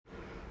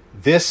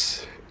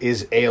This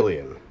is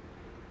Alien.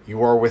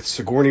 You are with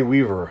Sigourney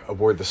Weaver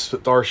aboard the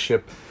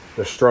starship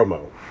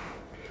Nostromo.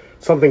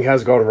 Something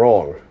has gone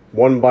wrong.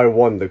 One by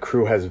one, the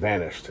crew has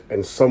vanished,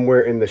 and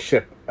somewhere in the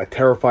ship, a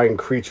terrifying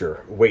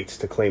creature waits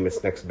to claim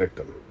its next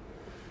victim.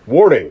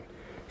 Warning!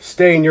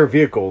 Stay in your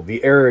vehicle.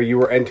 The area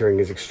you are entering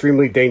is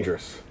extremely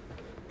dangerous.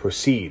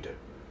 Proceed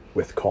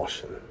with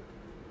caution.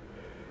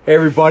 Hey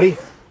everybody,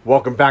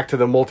 welcome back to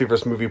the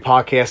Multiverse Movie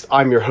Podcast.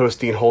 I'm your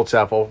host, Dean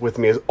Holtzapfel. With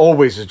me as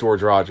always is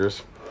George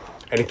Rogers.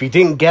 And if you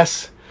didn't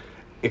guess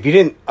with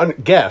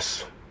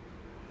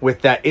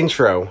that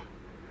intro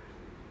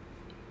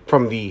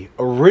from the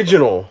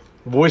original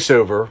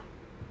voiceover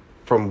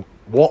from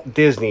Walt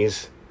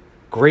Disney's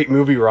Great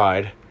Movie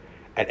Ride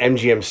at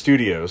MGM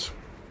Studios,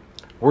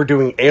 we're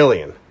doing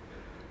Alien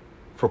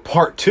for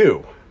part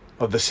 2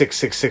 of the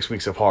 666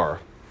 Weeks of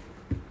Horror.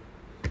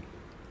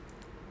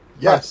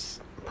 Yes.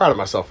 I'm proud of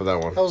myself for that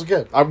one. That was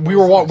good. We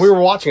were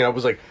watching it. I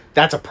was like,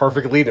 that's a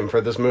perfect lead-in for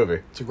this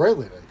movie. It's a great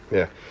lead-in.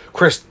 Yeah.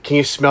 Chris, can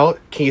you smell it?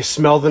 Can you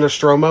smell the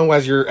Nostromo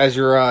as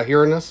you're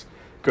hearing this?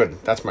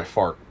 Good. That's my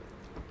fart.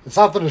 It's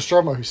not the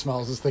Nostromo who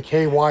smells. It's the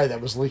KY that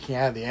was leaking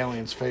out of the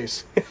alien's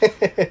face.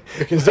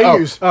 Because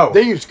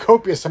they use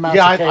copious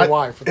amounts of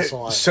KY for the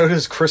salad. So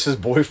does Chris's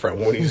boyfriend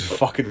when he's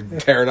fucking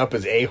tearing up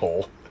his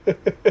a-hole.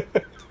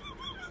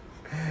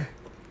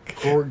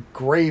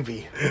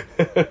 Gravy.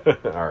 All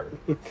right.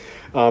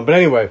 But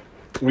anyway,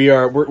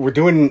 we're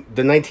doing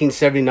the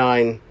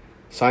 1979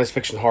 science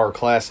fiction horror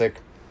classic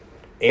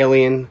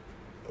Alien,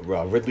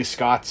 Ridley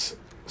Scott's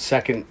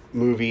second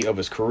movie of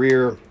his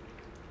career.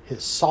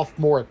 His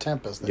sophomore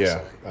attempt, as they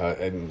say.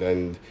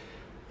 And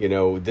you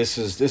know, this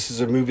is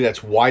a movie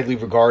that's widely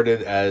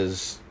regarded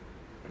as,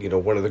 you know,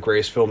 one of the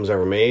greatest films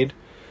ever made.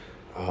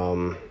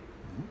 You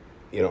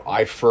know,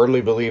 I firmly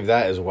believe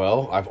that as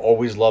well. I've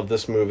always loved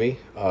this movie.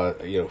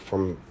 You know,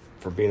 from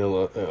being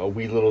a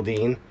wee little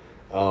Dean.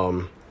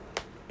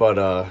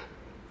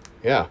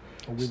 Yeah.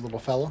 A wee little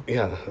fella?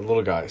 Yeah, a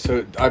little guy.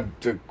 So,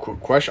 the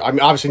question... I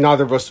mean, obviously,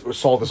 neither of us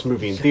saw this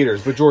movie in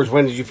theaters, but George,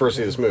 when did you first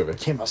see this movie? It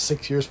came out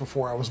 6 years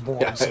before I was born,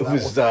 yeah, so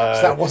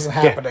that wasn't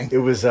happening. Yeah,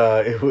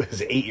 it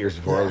was 8 years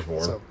before I was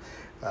born. So,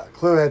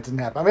 clearly that didn't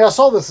happen. I mean, I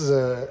saw this as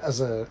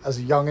a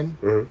youngin',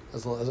 mm-hmm.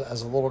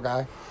 as a little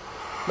guy.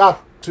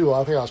 Not too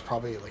long. I think I was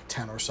probably like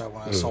 10 or so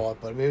when I saw it,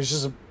 but I mean, it was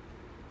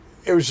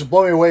just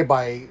blowing me away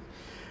by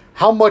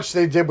how much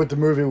they did with the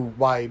movie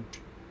by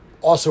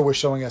also was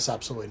showing us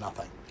absolutely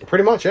nothing.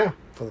 Pretty much, yeah.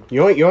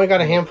 You only got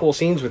a handful of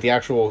scenes with the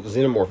actual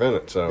xenomorph in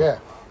it, so... Yeah.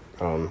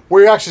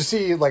 Where you actually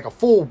see, like, a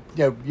full...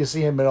 You know, you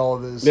see him in all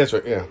of his... That's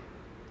right, yeah.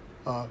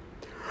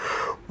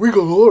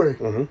 Regal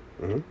glory,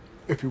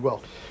 if you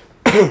will.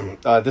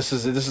 This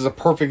is a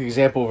perfect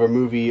example of a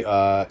movie,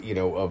 you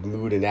know, of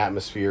mood and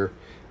atmosphere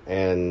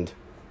and,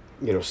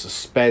 you know,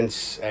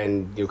 suspense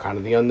and, you know, kind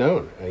of the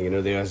unknown. You know,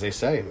 as they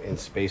say, in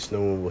space, no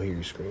one will hear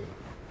you scream.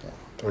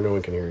 Or no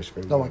one can hear you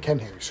scream. No one can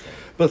hear you scream.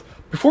 But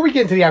before we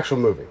get into the actual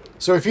movie...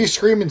 So if you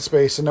scream in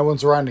space and no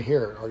one's around to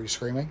hear it, are you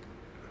screaming?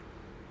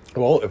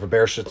 Well, if a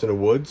bear shits in the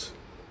woods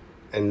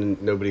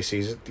and nobody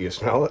sees it, do you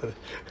smell it?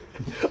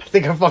 I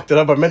think I fucked it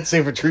up. I meant to say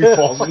if a tree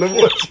falls in the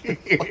woods, you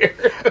hear.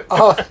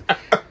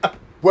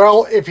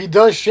 Well, if he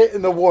does shit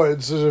in the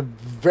woods, there's a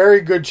very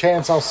good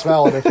chance I'll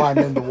smell it if I'm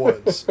in the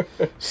woods.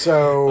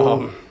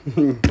 So...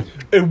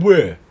 And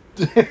where?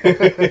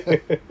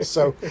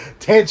 So,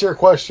 to answer your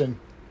question...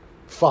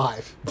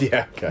 5.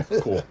 Yeah, okay,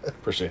 cool.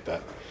 Appreciate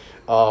that.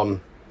 You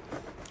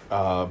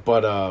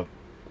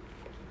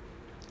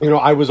know,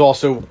 I was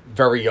also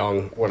very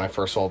young when I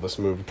first saw this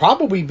movie.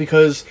 Probably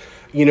because,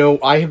 you know,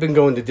 I have been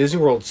going to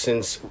Disney World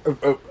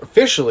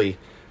officially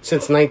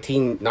since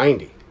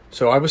 1990.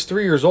 So I was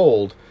 3 years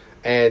old,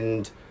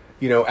 and,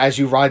 you know, as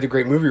you ride the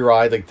Great Movie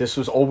Ride, like, this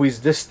was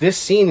always, this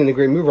scene in the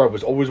Great Movie Ride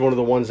was always one of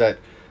the ones that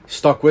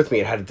stuck with me.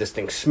 It had a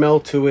distinct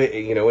smell to it,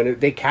 you know, and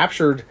they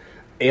captured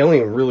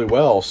Alien really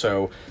well.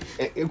 So,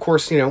 of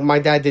course, you know, my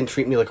dad didn't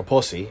treat me like a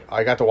pussy.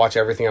 I got to watch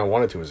everything I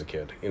wanted to as a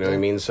kid. You know what I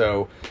mean?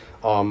 So,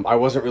 I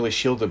wasn't really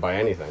shielded by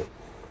anything.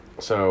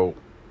 So,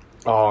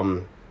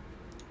 I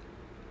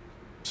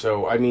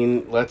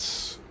mean,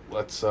 let's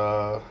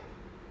get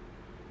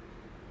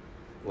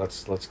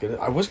it.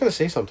 I was going to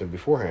say something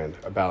beforehand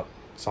about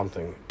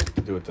something to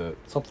do with the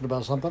something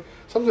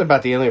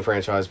about the Alien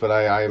franchise, but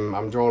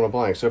I'm drawing a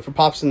blank. So if it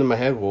pops into my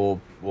head,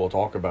 we'll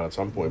talk about it at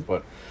some point.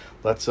 But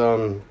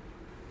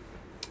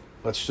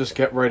let's just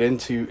get right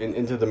into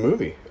the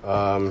movie.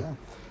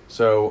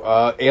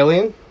 So,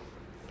 Alien,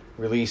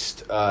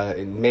 released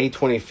in May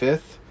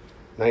 25th,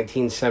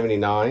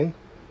 1979,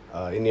 in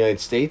the United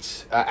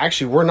States.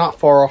 Actually, we're not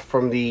far off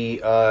from the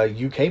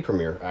UK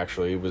premiere,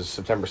 actually. It was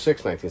September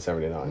 6th,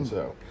 1979.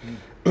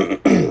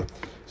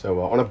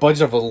 So, on a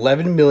budget of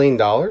 $11 million.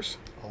 $11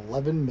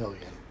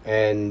 million.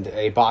 And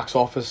a box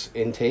office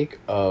intake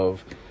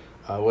of,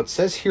 what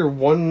says here,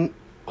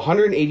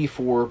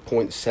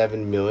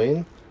 $184.7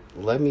 million. I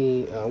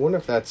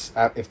wonder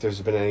if there's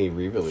been any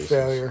re-releases.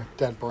 Failure,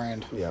 dead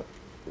brand. Yep.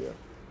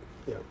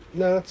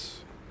 No,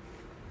 that's...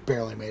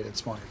 Barely made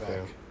its money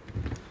back.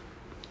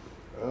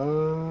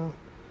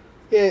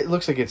 Yeah, It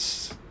looks like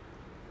it's...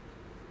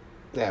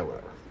 Yeah,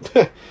 whatever.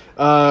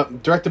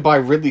 Directed by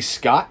Ridley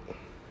Scott.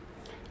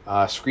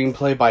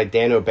 Screenplay by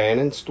Dan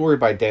O'Bannon. Story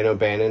by Dan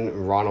O'Bannon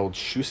and Ronald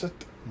Shusett.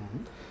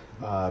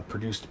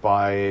 Produced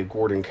by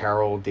Gordon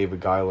Carroll,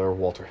 David Giler,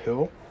 Walter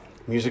Hill.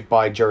 Music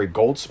by Jerry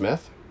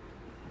Goldsmith.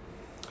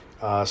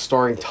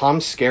 Starring Tom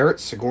Skerritt,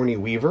 Sigourney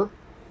Weaver,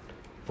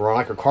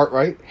 Veronica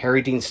Cartwright,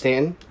 Harry Dean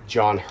Stanton,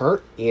 John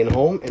Hurt, Ian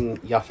Holm,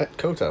 and Yaphet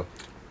Kotto.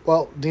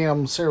 Well, Dean,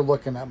 I'm sitting here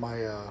looking at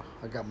my...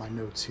 I got my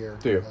notes here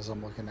as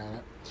I'm looking at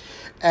it.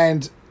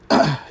 And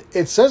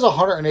it says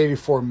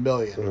 184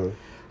 million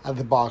at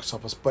the box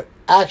office, but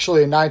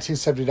actually in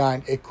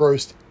 1979 it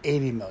grossed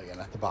 80 million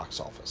at the box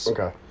office.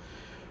 Okay.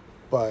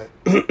 But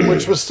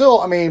which was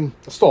still, I mean,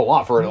 it's still a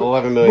lot for an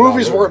 $11 million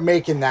movies weren't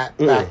making that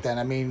back then.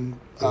 I mean,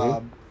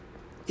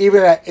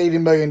 even at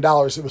 $80 million,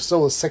 it was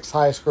still the sixth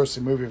highest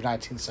grossing movie of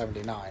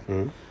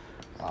 1979.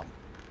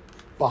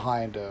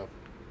 Behind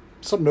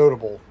some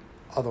notable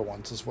other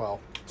ones as well.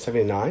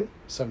 79?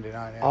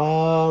 79,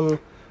 yeah.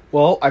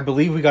 Well, I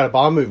believe we got a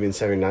Bond movie in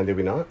 79, did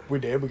we not? We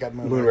did. We got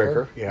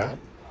Moonraker, yeah.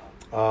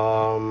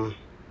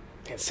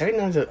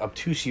 79's an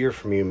obtuse year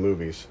for me in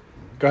movies.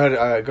 Go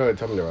ahead,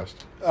 tell me the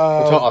rest.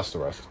 Tell us the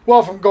rest. Well,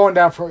 if I'm going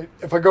down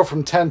if I go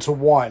from 10 to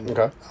 1,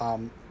 okay.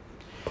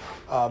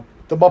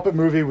 The Muppet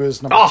movie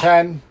was number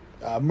 10.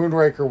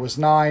 Moonraker was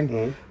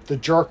 9. The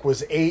Jerk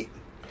was 8.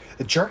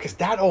 The Jerk is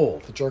that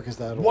old? The Jerk is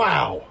that old.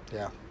 Wow.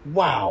 Yeah.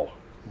 Wow.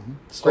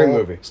 Still, great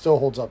movie. Still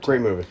holds up.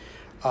 Great movie.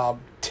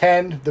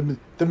 10,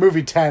 the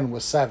movie 10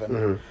 was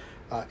 7.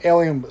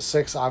 Alien was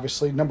 6,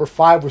 obviously. Number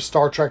 5 was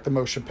Star Trek: The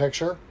Motion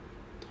Picture.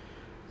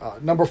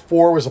 Number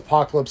 4 was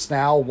Apocalypse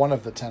Now, one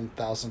of the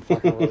 10,000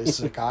 fucking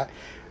releases it got.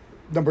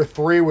 Number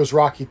 3 was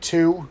Rocky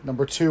 2.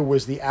 Number 2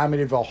 was the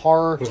Amityville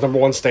Horror. Was number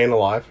 1 Staying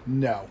Alive?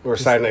 No. Or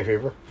Saturday Night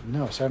Fever?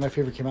 No, Saturday Night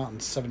Fever came out in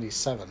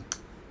 77.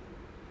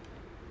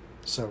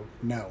 So,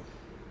 no,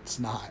 it's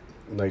not.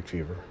 Night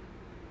Fever.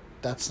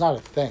 That's not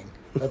a thing.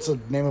 That's the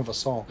name of a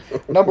song.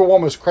 Number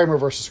 1 was Kramer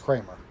versus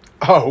Kramer.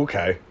 Oh,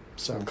 okay.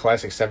 So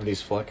classic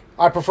 70s flick.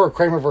 I prefer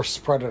Kramer versus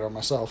Predator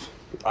myself.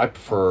 I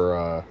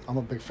prefer... I'm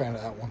a big fan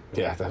of that one.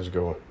 Yeah, that was a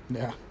good one.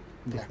 Yeah.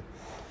 Yeah.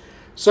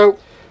 So...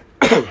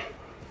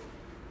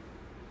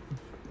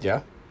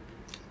 yeah?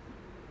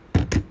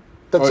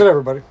 That's it,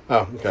 everybody.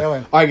 Oh, okay.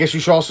 Alien. I guess you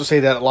should also say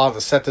that a lot of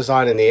the set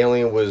design in the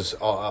Alien was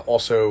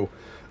also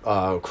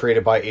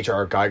created by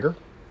H.R. Geiger.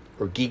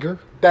 Or Giger.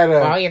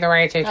 Either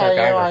way, it's H.R.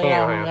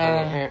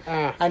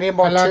 Geiger. I need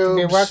more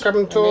tubes.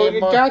 Welcome to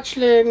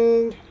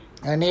Dutchland.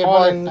 I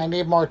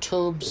need more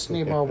tubes.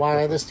 Need more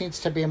wire. This needs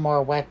to be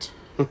more wet.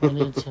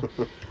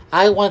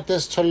 I want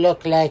this to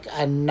look like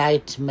a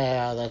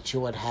nightmare that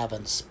you would have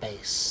in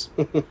space.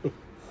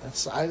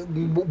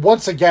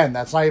 Once again,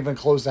 that's not even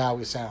close to how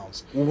he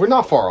sounds. We're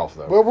not far off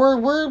though. We're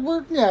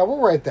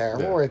right there.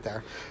 Yeah. We're right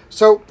there.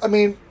 So I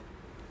mean,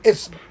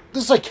 this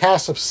is a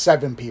cast of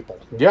 7 people.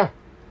 Yeah.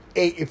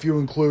 8 if you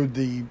include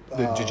the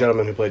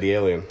gentleman who played the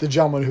alien. The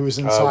gentleman who was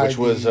inside, which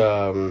was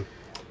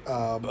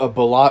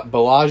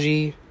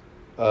Balaji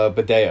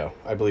Badeo,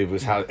 I believe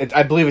was how.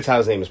 I believe it's how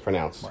his name is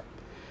pronounced. Right.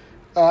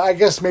 I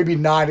guess maybe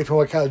 9 if you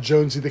want to count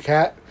Jonesy the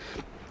cat.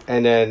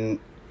 And then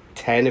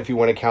 10 if you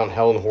want to count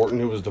Helen Horton,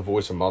 who was the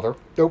voice of Mother.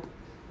 Nope.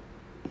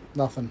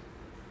 Nothing.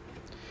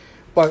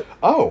 But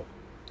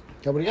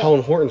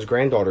Helen Horton's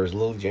granddaughter is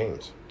Lily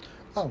James.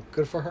 Oh,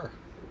 good for her.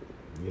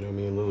 You know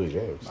me and Lily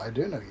James. I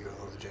do know you and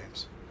Lily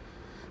James.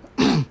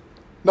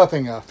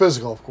 Nothing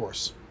physical, of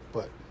course,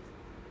 but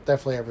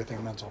definitely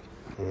everything mental.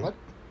 Mm-hmm. What?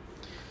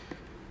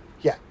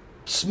 Yeah,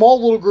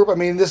 small little group.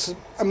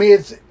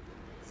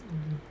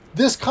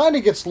 This kind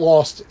of gets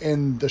lost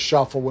in the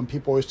shuffle when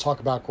people always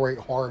talk about great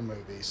horror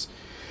movies,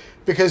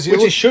 because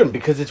it shouldn't,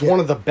 because it's one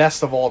of the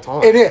best of all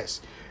time. It is,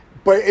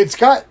 but it's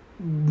got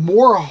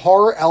more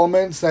horror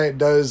elements than it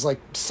does like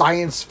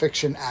science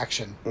fiction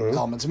action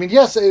elements.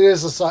 Yes, it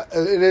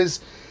is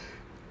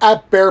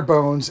at bare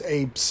bones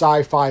a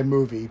sci-fi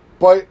movie,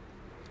 but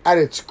at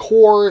its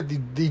core,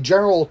 the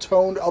general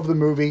tone of the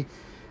movie,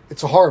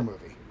 it's a horror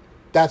movie.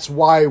 That's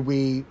why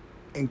we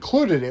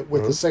included it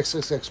with the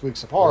 666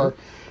 Weeks of Horror,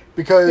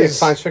 because it's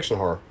science fiction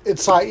horror.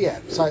 It's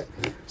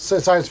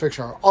science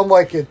fiction horror,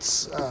 unlike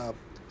its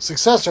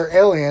successor,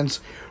 Aliens,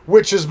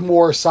 which is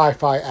more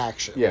sci-fi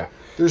action. Yeah.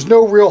 There's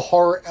no real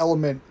horror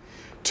element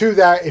to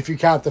that if you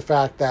count the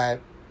fact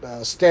that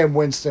Stan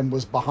Winston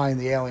was behind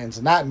the aliens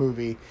in that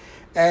movie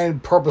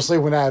and purposely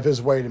went out of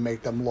his way to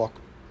make them look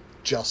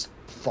just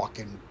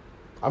fucking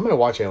I'm going to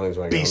watch Aliens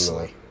when I get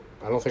home.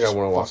 I don't think I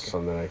want to watch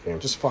Sunday Night Game.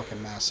 Just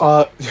fucking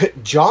massive. Sir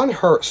John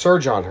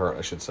Hurt,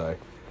 I should say,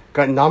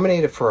 got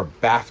nominated for a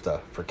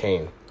BAFTA for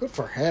Kane. Good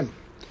for him.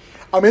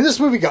 This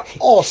movie got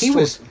all he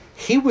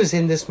was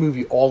in this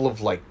movie all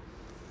of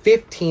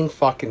 15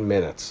 fucking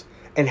minutes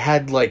and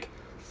had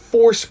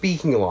 4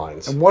 speaking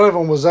lines. And one of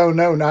them was, "Oh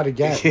no, not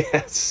again."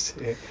 Yes.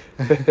 Yeah.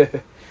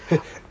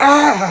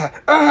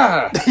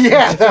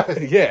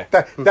 Yeah.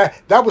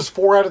 That was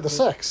 4 out of the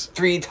 6.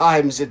 3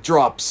 times it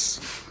drops.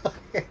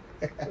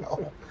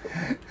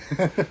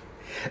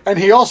 And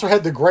he also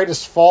had the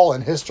greatest fall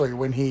in history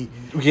when he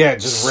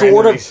just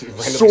sort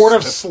randomly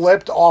of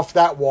slipped off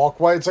that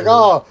walkway. It's like,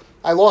 oh,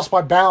 I lost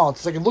my balance.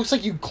 It's like, it looks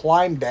like you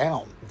climbed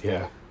down.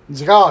 Yeah.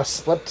 It's like, oh, I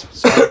slipped.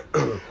 Sorry.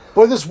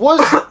 But this was...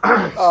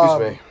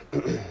 Excuse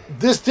me.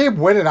 This did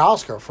win an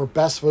Oscar for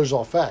Best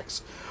Visual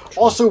Effects.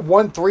 Also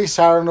won 3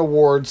 Saturn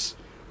Awards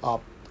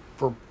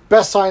for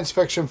Best Science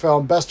Fiction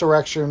Film, Best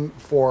Direction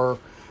for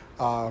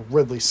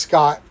Ridley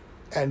Scott,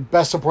 and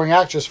Best Supporting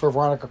Actress for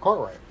Veronica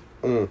Cartwright.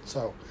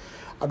 So,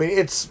 I mean,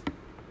 it's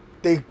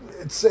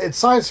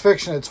science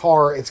fiction, it's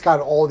horror, it's got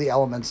all the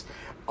elements.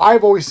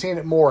 I've always seen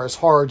it more as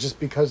horror just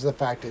because of the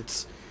fact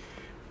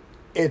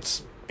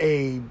it's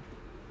a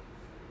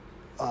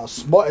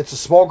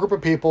small group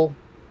of people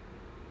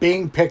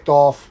being picked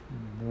off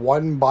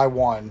one by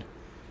one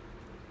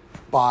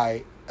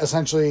by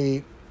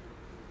essentially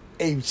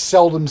a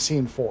seldom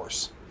seen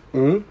force,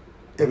 if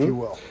you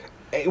will.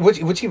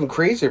 What's even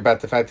crazier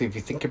about the fact that if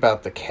you think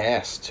about the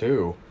cast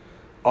too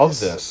of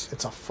this,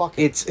 it's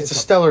a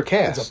stellar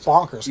cast. It's a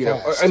bonkers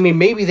cast. I mean,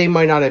 maybe they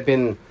might not have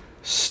been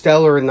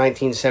stellar in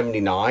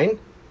 1979,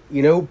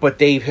 but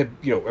they have,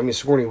 I mean,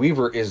 Sigourney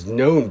Weaver is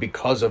known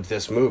because of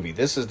this movie.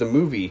 This is the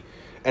movie,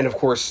 and of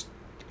course,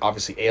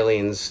 obviously,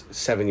 Aliens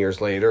 7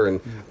 years later,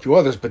 and a few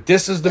others. But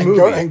this is the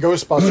movie, and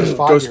Ghostbusters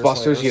 5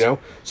 years later.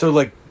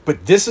 So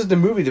but this is the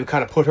movie that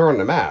kind of put her on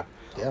the map.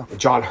 Yeah.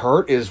 John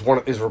Hurt is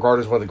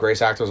regarded as one of the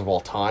greatest actors of all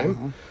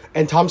time,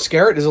 and Tom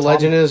Skerritt is a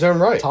legend in his own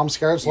right. Tom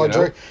Skerritt's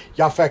legendary.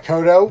 Yaphet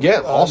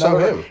Kotto, also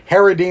him.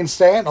 Harry Dean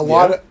Stanton. A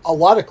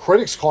lot of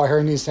critics call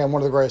Harry Dean Stanton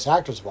one of the greatest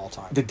actors of all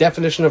time. The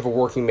definition of a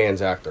working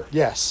man's actor.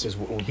 Yes,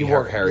 would be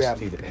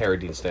Harry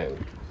Dean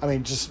Stanton. I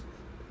mean, just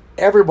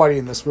everybody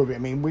in this movie. I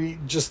mean,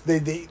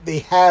 they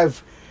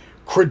have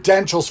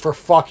credentials for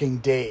fucking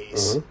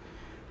days,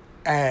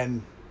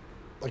 and.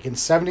 Like in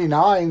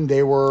 '79,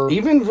 they were...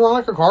 Even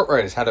Veronica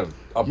Cartwright has had a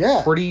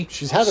pretty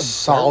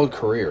solid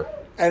career.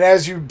 And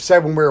as you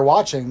said when we were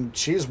watching,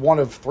 she's one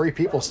of 3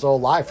 people still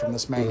alive from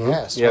this main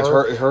cast. Yeah,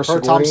 her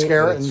Tom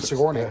Skerritt, and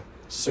Sigourney. Yeah.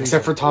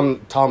 Except for Tom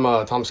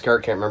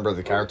Skerritt can't remember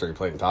the character he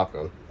played in Top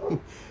Gun.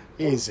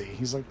 Easy.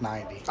 He's like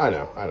 90. I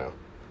know.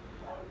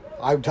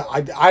 I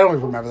don't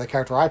even remember the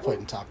character I played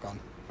in Top Gun.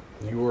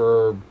 You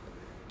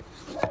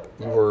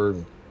were...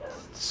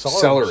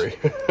 Celery.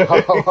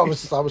 I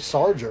was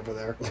Sarge over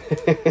there.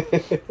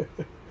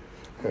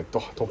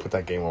 Don't put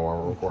that game on while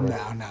we're recording. No.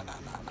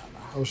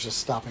 I was just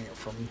stopping it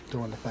from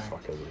doing the thing.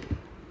 Fucking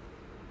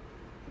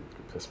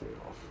piss me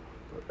off.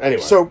 But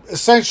anyway. So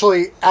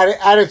essentially,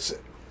 at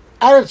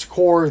its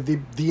core,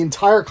 the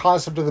entire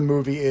concept of the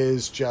movie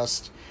is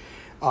just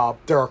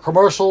there are a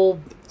commercial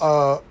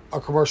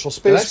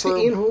space Did I say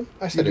crew. Ian Holm?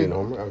 I said Ian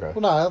Holm. Okay.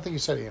 Well, no, I don't think you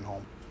said Ian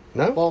Holm.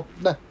 No?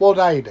 Well,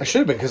 now you did. I should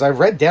have been, because I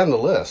read down the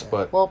list,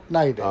 but... Well,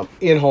 now you did.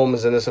 Ian Holm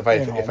is in this if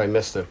I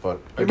missed it, but...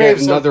 You may Again, have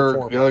said it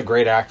before, another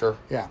great actor.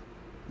 Yeah.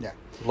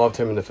 Loved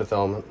him in The Fifth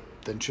Element.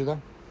 Didn't you,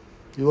 then?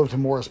 You loved him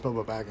more as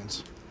Bilbo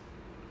Baggins.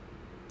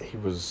 He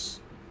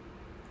was...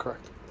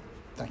 correct.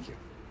 Thank you.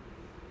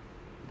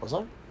 Was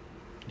I?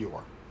 You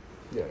were.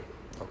 Yeah.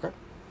 Okay.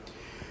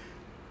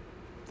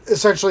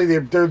 Essentially,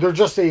 they're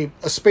just a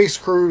space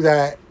crew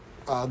that...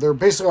 they're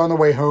basically on their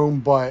way home,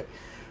 but...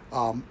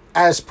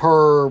 as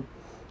per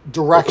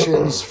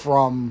directions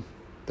from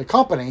the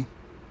company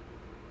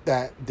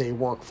that they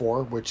work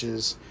for, which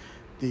is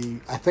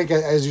I think,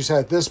 as you said,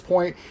 at this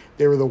point,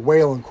 they were the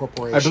Weyland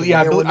Corporation.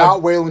 They were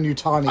not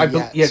Weyland-Yutani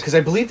yet. Yeah, because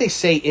I believe they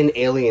say in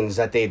Aliens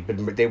that they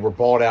were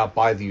bought out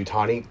by the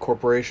Yutani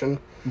Corporation.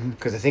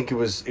 Because I think it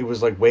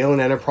was like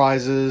Weyland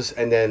Enterprises,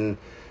 and then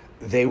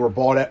they were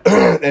bought out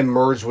and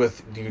merged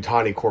with the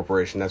Yutani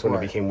Corporation. That's when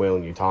it became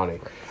Weyland-Yutani.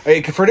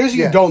 For those of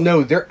you who don't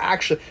know,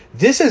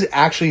 this is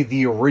actually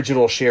the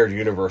original shared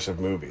universe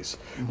of movies.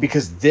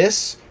 Because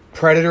this,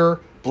 Predator,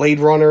 Blade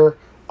Runner,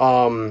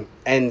 and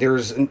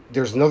there's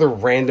another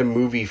random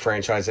movie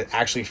franchise that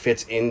actually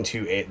fits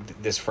into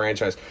this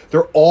franchise.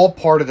 They're all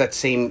part of that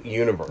same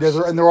universe.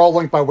 Yeah, and they're all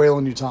linked by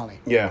Weyland-Yutani.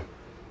 Yeah.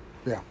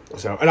 Yeah.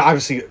 So, and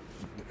obviously,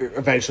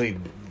 eventually...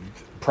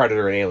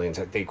 Predator and Aliens,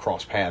 they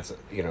cross paths,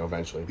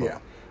 eventually.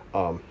 But,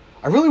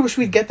 I really wish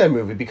we'd get that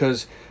movie,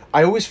 because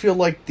I always feel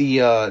like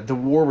the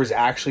war was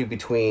actually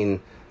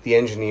between the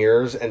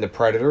engineers and the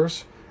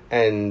Predators,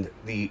 and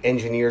the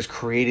engineers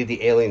created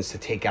the aliens to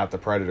take out the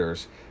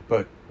Predators,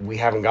 but we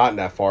haven't gotten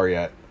that far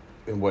yet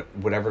in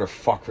whatever the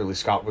fuck Ridley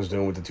Scott was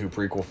doing with the 2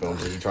 prequel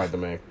films that he tried to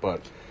make. But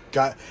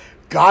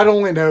God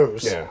only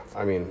knows. Yeah,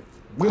 I mean,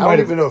 I don't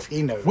even know if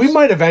he knows. We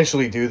might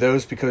eventually do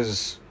those,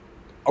 because...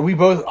 We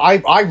both.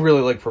 I really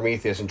like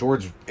Prometheus, and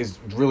George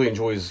really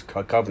enjoys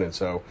Covenant.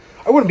 So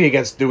I wouldn't be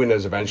against doing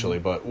those eventually.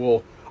 But I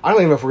don't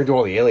even know if we're gonna do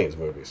all the Aliens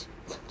movies.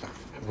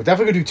 We're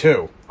definitely gonna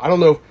do 2. I don't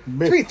know.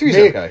 Three's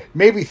okay.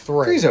 Maybe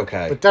 3. 3's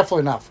okay, but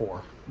definitely not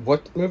 4.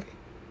 What movie?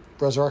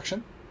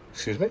 Resurrection.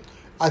 Excuse me.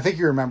 I think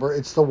you remember.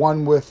 It's the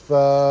one with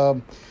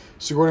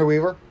Sigourney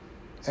Weaver,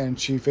 and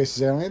she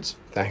faces aliens.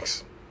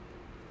 Thanks.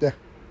 Yeah.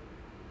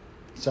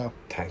 So.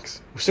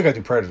 Thanks. We still gotta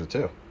do Predator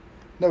 2.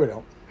 No, we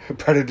don't.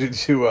 Predator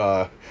 2,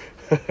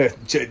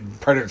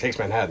 Predator Takes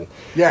Manhattan.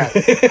 Yeah.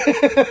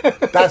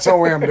 That's the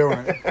way I'm doing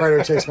it.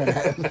 Predator Takes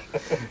Manhattan.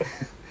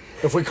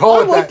 If we call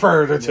I it like that,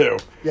 Predator too.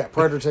 yeah,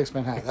 Predator Takes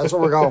Manhattan. That's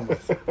what we're going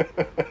with.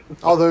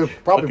 Although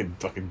Fucking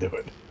do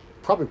it.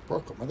 probably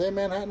Brooklyn. Were they in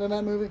Manhattan in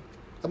that movie?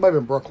 That might have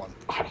been Brooklyn.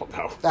 I don't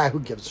know. Who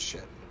gives a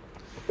shit?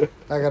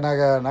 not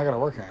gonna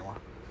work anymore.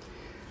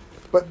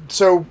 But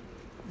so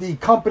the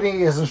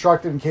company is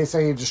instructed in case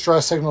any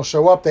distress signals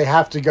show up, they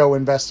have to go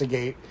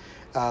investigate.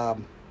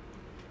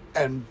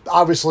 And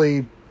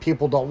obviously,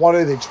 people don't want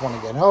it; they just want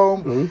to get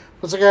home. Mm-hmm.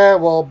 It's like, yeah,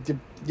 well,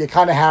 you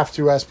kind of have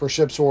to, as per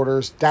ship's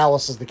orders.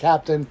 Dallas is the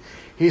captain.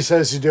 He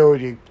says you do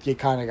it. You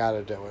kind of got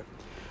to do it.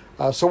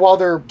 So while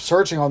they're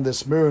searching on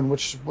this moon,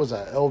 which was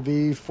that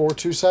LV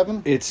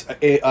 427? It's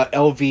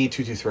LV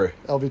 223. LV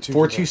 223.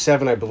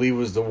 427, I believe,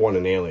 was the one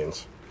in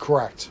Aliens.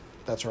 Correct.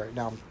 That's right.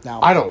 Now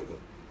I don't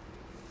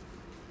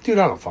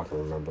fucking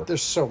remember.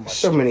 There's so much.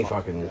 So many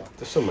stuff. fucking.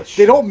 There's so much.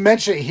 They shit. don't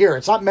mention it here.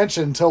 It's not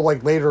mentioned until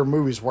like later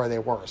movies where they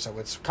were, so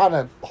it's kind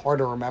of hard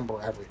to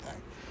remember everything.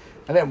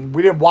 And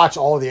we didn't watch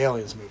all of the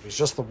Aliens movies,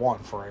 just the one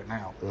for right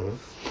now. Mm-hmm.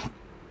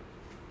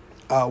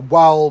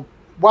 While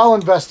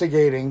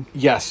investigating,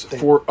 Yes,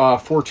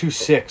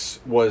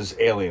 426 was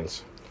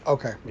Aliens.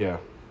 okay, Yeah,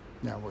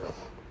 yeah, where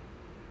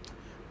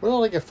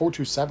did I get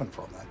 427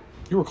 from then?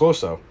 you were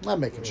close though. I'm not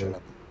making shit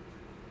up.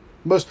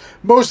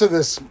 Most of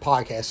this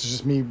podcast is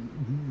just me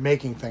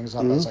making things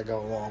up as I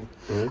go along.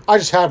 I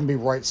just happen to be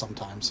right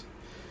sometimes.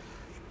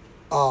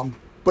 But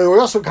we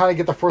also kind of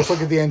get the first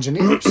look at the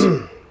engineers.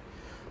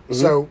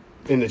 So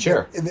In the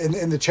chair.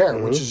 in the chair,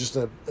 which is just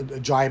a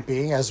giant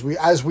being,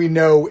 as we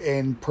know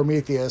in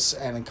Prometheus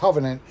and in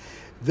Covenant,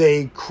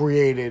 they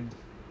created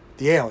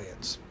the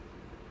aliens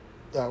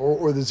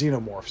or the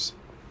xenomorphs,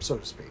 so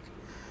to speak.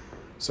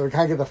 So we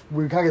kind of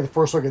get the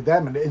first look at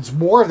them, and it's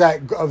more of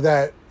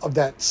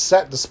that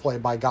set display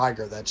by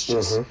Geiger that's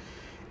just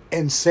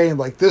insane.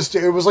 Like this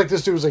dude, it was like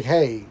this dude was like,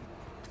 "Hey,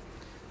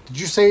 did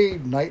you say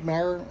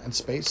nightmare in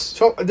space?"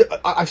 So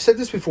I've said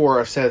this before.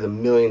 I've said it a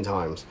million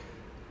times.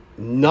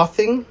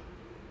 Nothing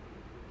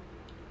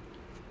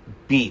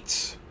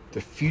beats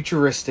the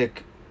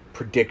futuristic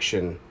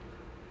prediction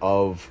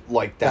of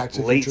like Back that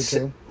to the late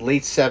Future 2?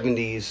 late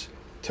 70s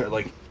to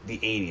like the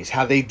 80s,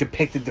 how they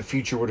depicted the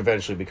future would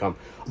eventually become.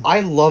 I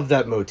love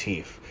that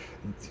motif.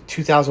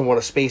 2001: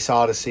 A Space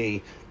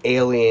Odyssey,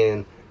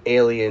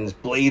 Aliens,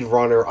 Blade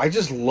Runner. I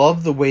just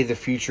love the way the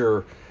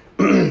future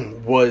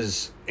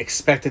was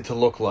expected to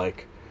look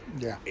like.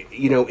 Yeah,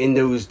 In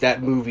those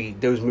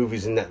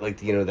movies in that, like,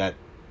 that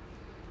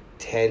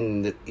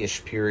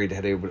 10-ish period,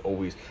 how they would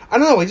always, I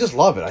don't know, I just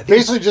love it. I think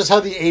basically just how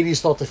the '80s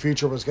thought the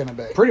future was going to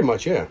be. pretty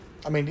much, yeah.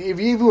 I mean, if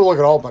you even look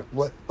at all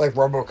like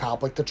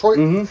RoboCop, like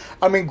Detroit.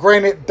 I mean,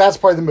 granted, that's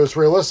probably the most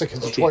realistic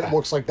because Detroit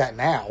looks like that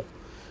now,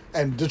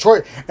 and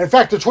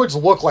Detroit's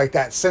looked like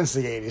that since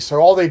the '80s. So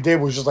all they did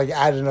was just like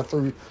added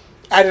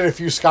a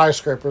few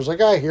skyscrapers. Like,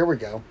 here we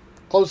go,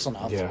 close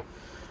enough. Yeah.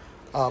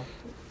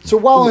 So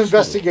while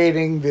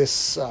investigating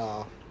this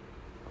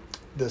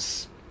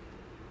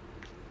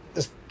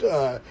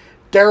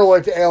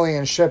derelict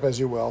alien ship, as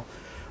you will,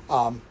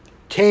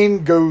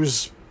 Kane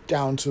goes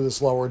down to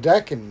this lower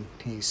deck and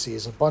he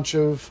sees a bunch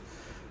of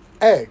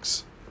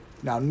eggs.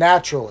 Now,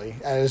 naturally,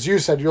 as you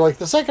said, you're like,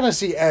 the second I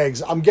see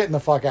eggs, I'm getting the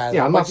fuck out of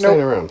here. Yeah, I'm not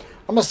staying around.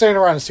 I'm not staying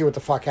around to see what the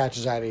fuck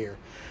hatches out of here.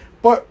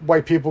 But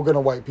white people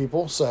gonna white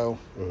people, so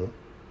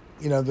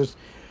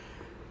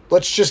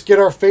let's just get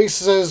our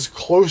faces as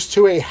close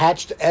to a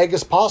hatched egg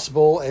as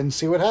possible and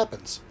see what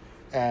happens.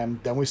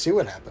 And then we see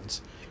what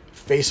happens.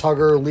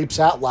 Facehugger leaps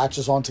out,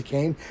 latches onto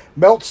Kane,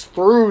 melts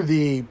through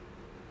the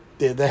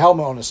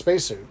helmet on his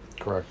spacesuit.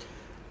 Correct.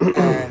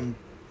 And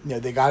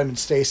they got him in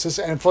stasis.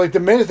 And for like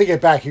the minute they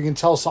get back, you can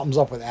tell something's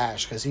up with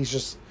Ash because he's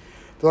just.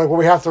 They're like, well,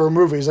 we have to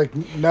remove it. He's like,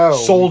 no.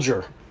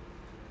 Soldier.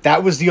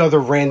 That was the other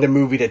random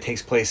movie that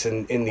takes place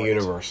in the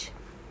universe.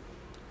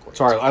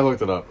 Sorry, I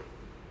looked it up.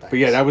 But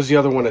yeah, that was the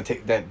other one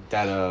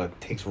that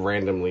takes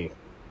randomly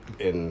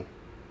in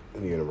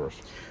the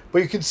universe.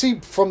 But you can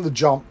see from the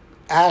jump,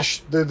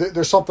 Ash,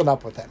 there's something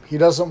up with him. He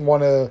doesn't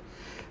want to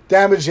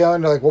damage the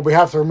alien. They're like, well, we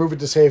have to remove it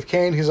to save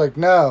Kane. He's like,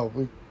 no,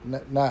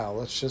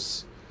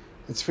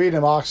 it's feeding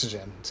him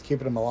oxygen. It's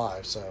keeping him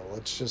alive. So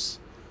let's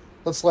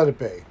let it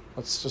be.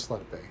 Let's just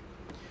let it be.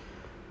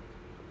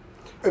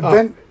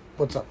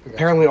 What's up?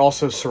 Apparently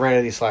also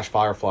Serenity /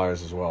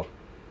 Fireflies as well.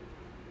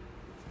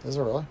 Is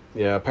it really?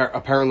 Yeah,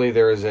 apparently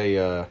there is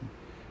a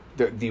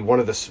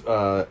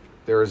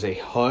there is a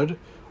HUD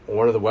on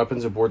one of the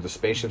weapons aboard the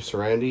spaceship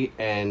Serenity,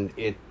 and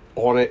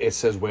on it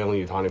says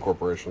Weyland-Yutani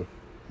Corporation.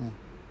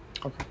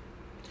 Okay,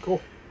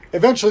 cool.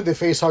 Eventually, the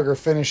facehugger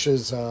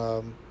finishes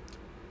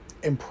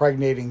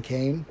impregnating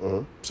Kane,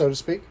 so to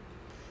speak.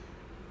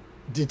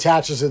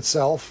 Detaches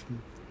itself,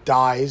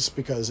 dies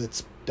because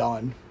it's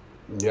done.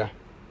 Yeah.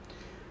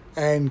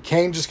 And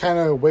Kane just kind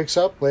of wakes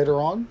up later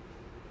on.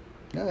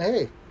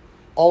 Hey,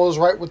 all is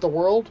right with the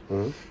world.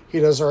 He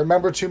doesn't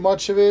remember too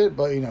much of it,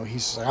 but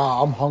he's like,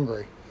 I'm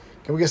hungry.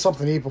 Can we get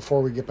something to eat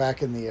before we get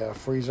back in the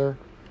freezer?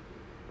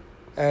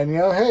 And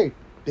hey,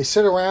 they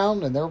sit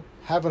around and they're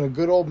having a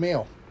good old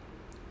meal.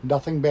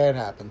 Nothing bad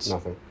happens.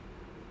 Nothing.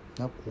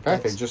 Nope. In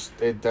fact, that's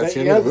the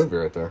end of the movie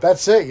right there.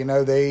 That's it.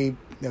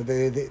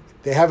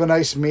 They have a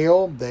nice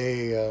meal.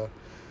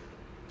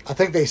 I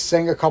think they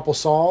sing a couple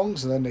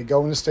songs and then they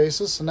go into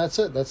stasis, and that's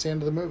it. That's the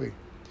end of the movie.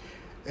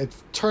 It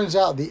turns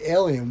out the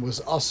alien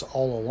was us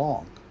all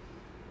along.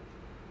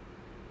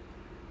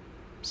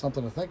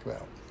 Something to think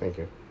about. Thank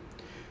you.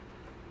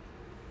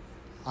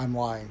 I'm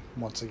lying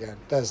once again.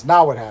 That is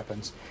not what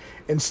happens.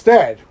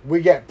 Instead,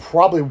 we get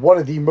probably one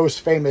of the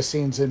most famous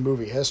scenes in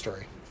movie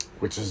history.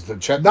 Which is the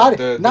chest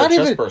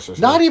burster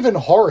scene. Not even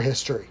horror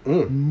history.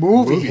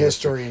 Movie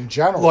history in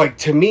general. Like,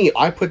 to me,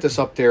 I put this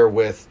up there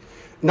with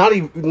not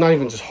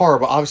even just horror,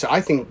 but obviously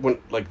I think when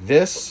like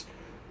this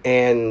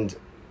and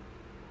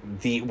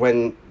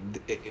when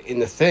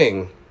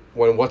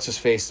what's his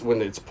face,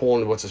 when it's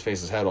pulling what's his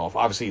face's head off,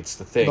 obviously it's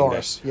the Thing,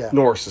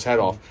 Norris's head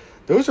off.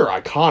 Those are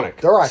iconic.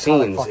 They're iconic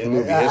scenes in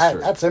movie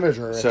history. That's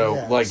imagery. So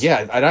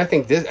and I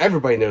think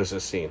everybody knows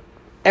this scene.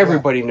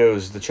 Everybody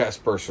knows the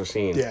chest burster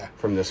scene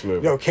from this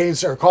movie.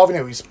 Cane's there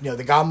coughing. He's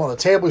they got him on the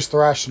table. He's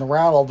thrashing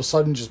around. All of a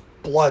sudden, just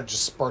blood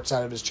just spurts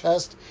out of his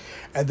chest,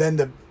 and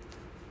then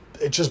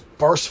it just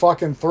bursts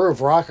fucking through.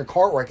 Veronica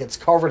Cartwright gets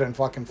covered in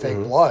fucking fake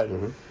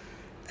blood,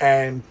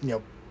 and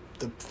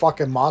the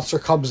fucking monster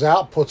comes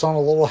out, puts on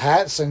a little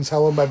hat, sings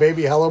 "Hello, my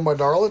baby, hello, my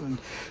darling," and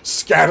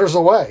scatters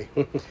away.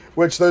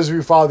 Which those of you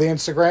who follow the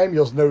Instagram,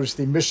 you'll notice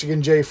the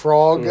Michigan J.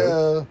 Frog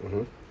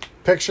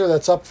picture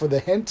that's up for the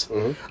hint.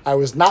 I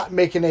was not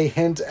making a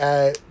hint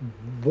at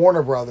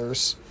Warner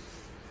Brothers.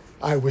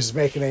 I was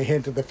making a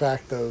hint at the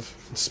fact of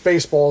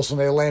Spaceballs when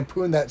they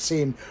lampooned that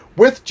scene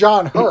with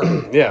John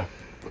Hurt.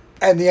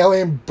 And the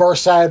alien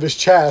bursts out of his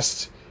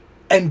chest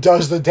and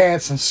does the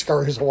dance and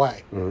scurries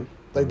away.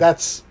 Like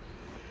that's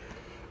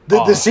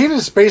the scene in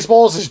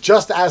Spaceballs is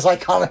just as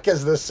iconic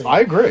as this scene. I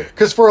agree.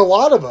 Because for a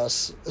lot of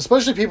us,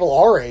 especially people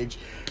our age,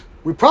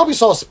 we probably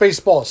saw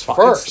Spaceballs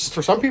first.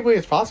 For some people,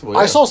 it's possible.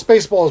 I saw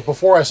Spaceballs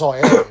before I saw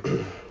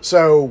Alien.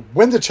 So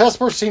when the chest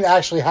burst scene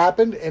actually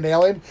happened in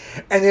Alien,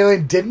 and the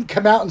alien didn't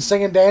come out and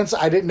sing and dance,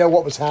 I didn't know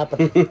what was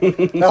happening.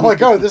 And I'm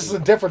like, oh, this is a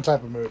different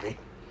type of movie.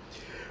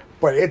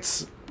 But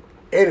it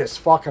is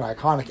fucking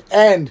iconic.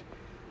 And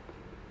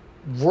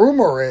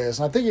rumor is,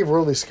 and I think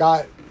Ridley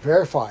Scott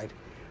verified,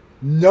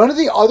 none of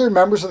the other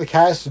members of the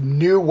cast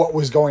knew what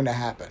was going to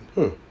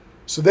happen.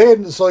 So they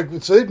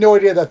had no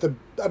idea that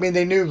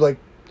they knew like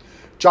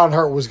John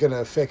Hurt was going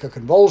to fake a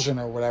convulsion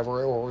or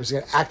whatever, or was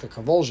going to act a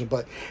convulsion,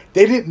 but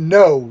they didn't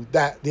know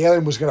that the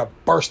alien was going to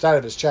burst out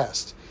of his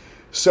chest.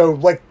 So,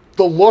 like,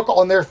 the look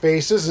on their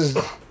faces is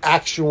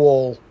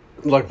actual...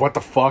 Like, what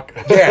the fuck?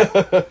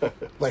 Yeah.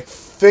 Like,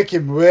 thick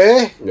and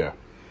bleh. Yeah.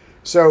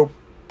 So,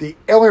 the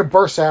alien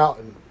bursts out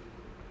and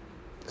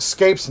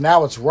escapes, and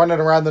now it's running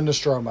around the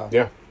Nostromo.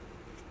 Yeah.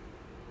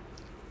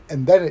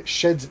 And then it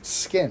sheds its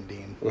skin,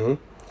 Dean.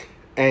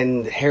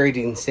 And Harry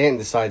Dean Stanton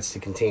decides to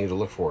continue to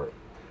look for it.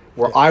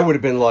 Where I would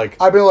have been like...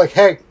 I'd be like,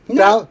 hey,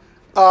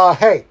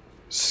 hey,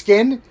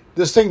 skin,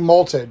 this thing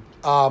molted.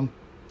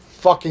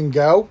 Fucking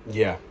go.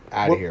 Yeah,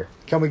 out of here.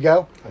 Can we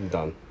go? I'm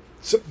done.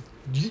 So,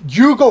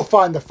 you go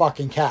find the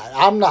fucking cat.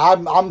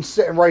 I'm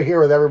sitting right here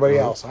with everybody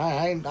else.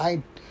 I ain't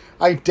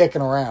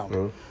dicking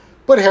around.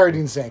 But Harry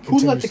Dean Stanton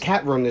continues. Who let the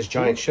cat run this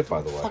giant ship,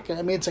 by the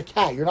way? It's a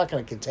cat. You're not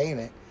going to contain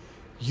it.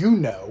 You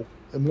know,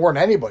 more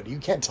than anybody, you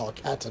can't tell a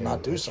cat to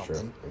not do something.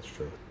 True. That's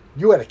true.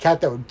 You had a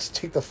cat that would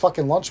take the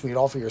fucking lunch meat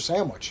off of your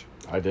sandwich.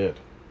 I did.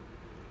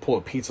 Pull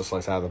a pizza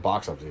slice out of the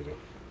box I was eating.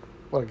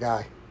 What a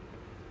guy.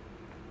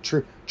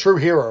 True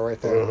hero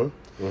right there.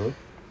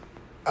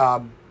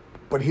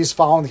 But he's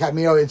following the cat.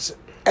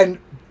 And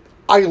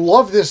I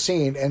love this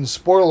scene, and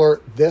spoiler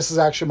alert, this is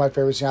actually my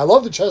favorite scene. I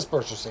love the chest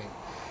burster scene.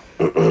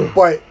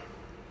 But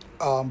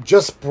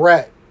just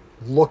Brett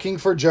looking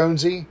for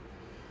Jonesy,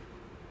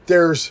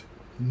 there's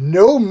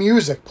no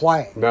music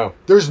playing. No.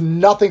 There's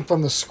nothing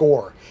from the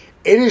score.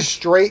 It is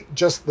straight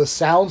just the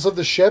sounds of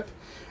the ship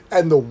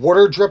and the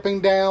water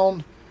dripping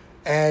down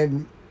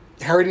and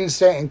Harry Dean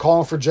Stanton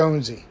calling for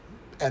Jonesy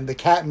and the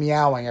cat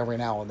meowing every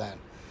now and then.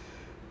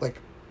 Like,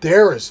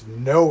 there is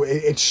no...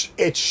 It's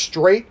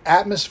straight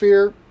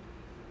atmosphere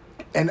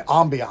and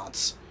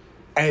ambiance.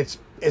 And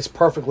it's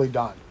perfectly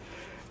done.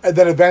 And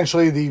then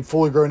eventually the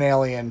fully grown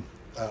alien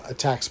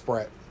attacks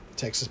Brett,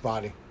 takes his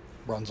body,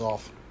 runs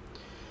off.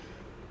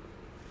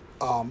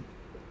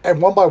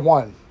 And one by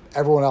one,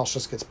 everyone else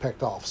just gets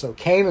picked off. So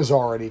Kane is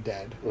already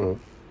dead.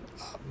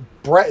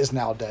 Brett is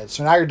now dead.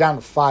 So now you're down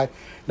to 5.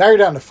 Now you're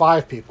down to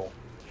 5 people.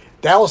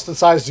 Dallas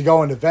decides to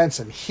go into vents,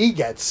 and he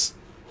gets...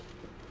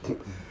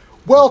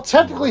 Well,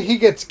 technically he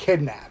gets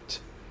kidnapped.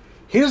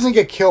 He doesn't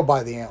get killed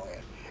by the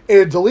alien. In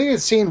a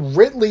deleted scene,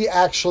 Ridley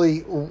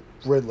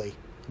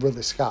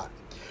Scott.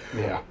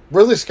 Yeah.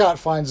 Ridley Scott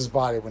finds his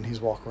body when he's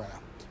walking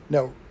around.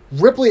 No,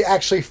 Ripley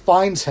actually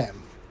finds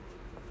him,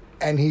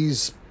 and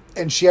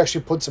she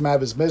actually puts him out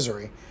of his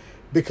misery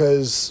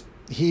because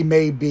he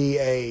may be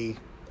a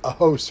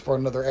host for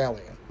another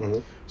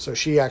alien. So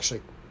she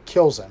actually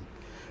kills him.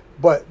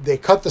 But they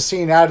cut the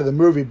scene out of the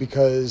movie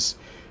because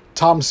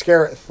Tom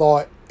Skerritt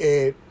thought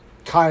it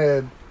kind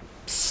of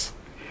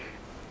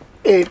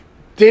it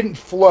didn't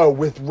flow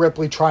with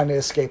Ripley trying to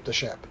escape the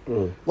ship.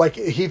 Like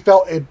he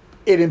felt it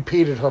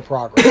impeded her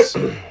progress.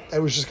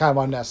 It was just kind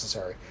of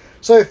unnecessary.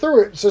 So they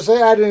threw it. So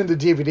they added in the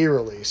DVD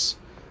release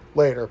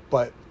later.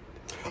 But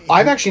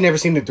I've actually never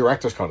seen the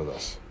director's cut of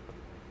this.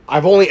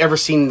 I've only ever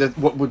seen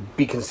what would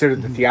be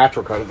considered the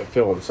theatrical cut of the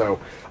film. So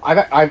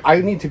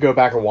I need to go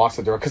back and watch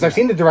the director because I've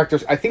seen the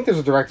director's. I think there's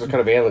a director's cut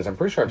of Aliens. I'm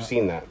pretty sure I've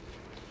seen that.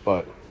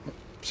 But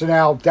so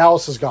now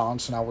Dallas is gone.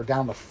 So now we're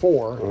down to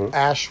 4: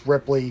 Ash,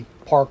 Ripley,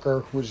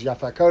 Parker, who's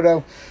Yaphet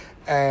Kotto,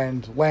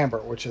 and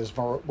Lambert, which is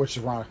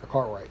Veronica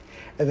Cartwright.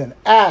 And then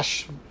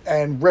Ash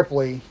and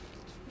Ripley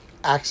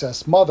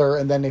access Mother,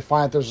 and then they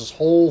find that there's this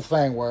whole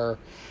thing where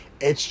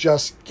it's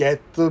just get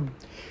the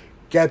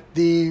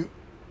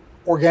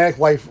organic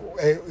life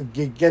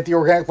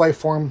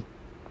form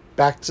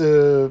back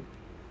to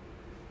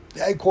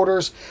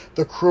headquarters.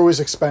 The crew is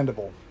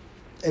expendable,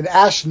 and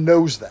Ash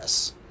knows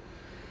this,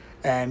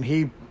 and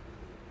he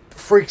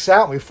freaks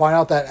out. And we find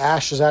out that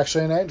Ash is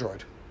actually an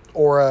android,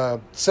 or a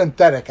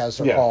synthetic, as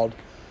they're called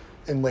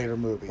in later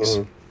movies,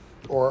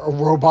 or a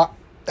robot,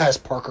 as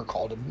Parker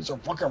called him. He's a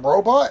fucking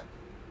robot.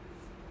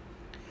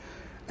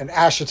 And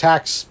Ash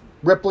attacks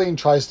Ripley and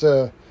tries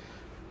to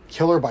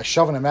kill her by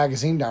shoving a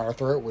magazine down her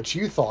throat, which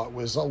you thought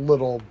was a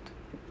little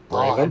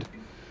odd.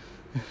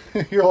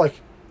 You're like,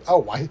 oh,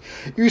 why?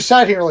 You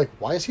sat here like,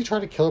 why is he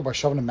trying to kill her by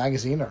shoving a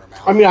magazine in her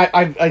mouth? I mean,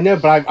 I know,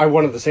 but I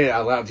wanted to say it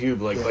out loud to you.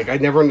 But like I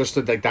never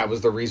understood that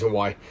was the reason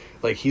why.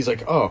 Like he's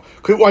like, oh,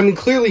 I mean,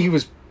 clearly he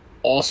was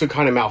also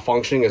kind of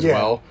malfunctioning as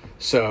well.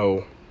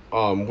 So,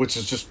 which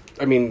is just,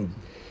 I mean,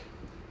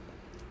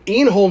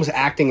 Ian Holmes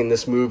acting in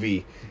this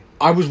movie.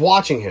 I was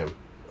watching him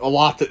a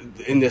lot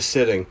in this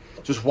sitting,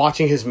 just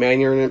watching his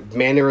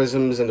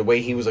mannerisms and the way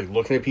he was like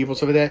looking at people and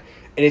stuff like that,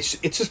 and it's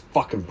just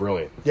fucking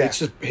brilliant. Yeah, it's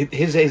just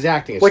his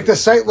acting is like the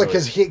site, like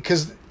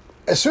because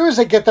as soon as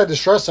they get that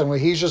distress on,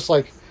 he's just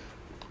like,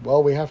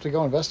 well, we have to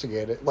go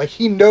investigate it. Like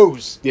he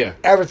knows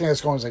everything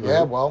that's going on. He's like,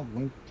 yeah, well,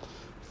 we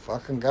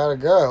fucking gotta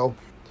go.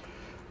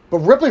 But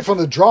Ripley from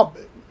the jump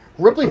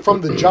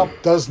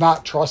does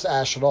not trust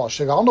Ash at all.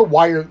 She's like, I don't know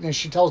why you're... And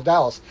she tells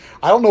Dallas,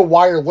 I don't know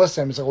why you're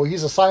listening. He's like, well,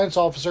 he's a science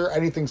officer.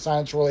 Anything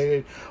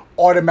science-related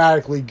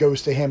automatically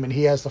goes to him, and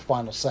he has the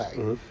final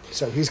say.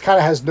 So he's kind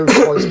of has no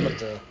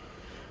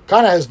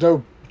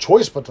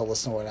choice but to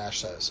listen to what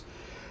Ash says.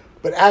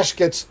 But Ash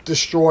gets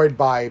destroyed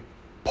by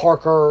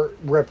Parker,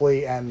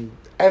 Ripley, and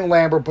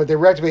Lambert, but they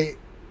reactivate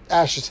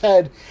Ash's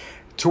head,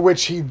 to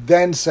which he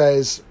then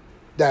says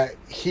that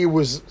he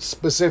was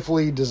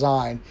specifically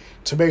designed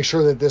to make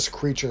sure that this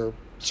creature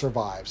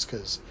survives,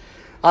 because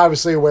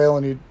obviously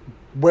Weyland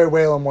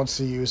wants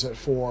to use it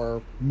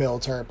for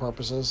military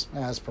purposes,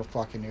 as per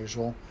fucking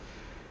usual.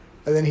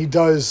 And then he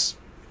does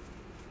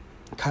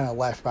kind of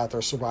laugh about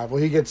their survival.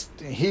 He gets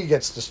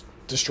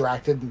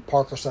distracted, and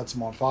Parker sets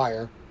him on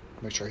fire,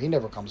 make sure he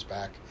never comes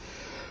back.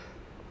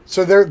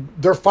 So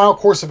their final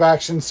course of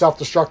action: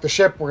 self-destruct the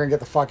ship. We're gonna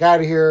get the fuck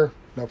out of here.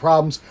 No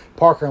problems.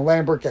 Parker and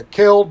Lambert get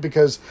killed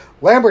because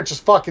Lambert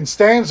just fucking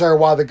stands there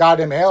while the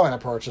goddamn alien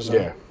approaches him.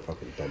 Yeah,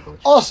 fucking dumb bitch.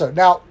 Also,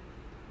 now,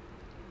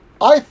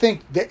 I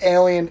think the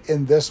alien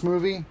in this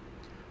movie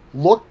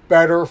looked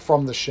better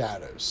from the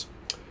shadows.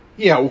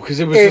 Yeah, well, because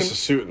it was just a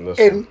suit in this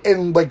one.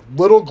 In like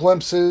little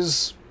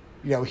glimpses,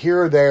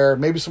 here or there,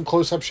 maybe some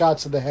close-up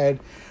shots of the head.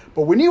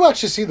 But when you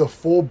actually see the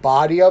full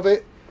body of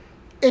it,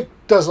 it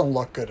doesn't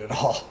look good at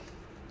all.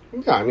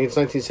 Yeah, I mean, it's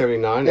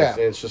 1979. Yeah.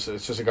 It's just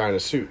a guy in a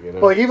suit,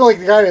 But like, even like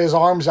the guy with his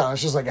arms out,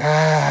 it's just like,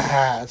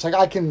 It's like,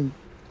 I can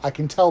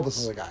tell this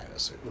is a guy in a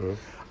suit.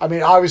 I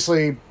mean,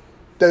 obviously,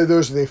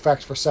 those are the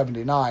effects for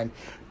 79,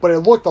 but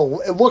it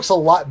looks a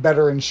lot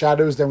better in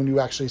shadows than when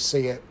you actually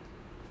see it,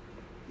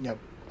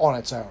 on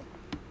its own.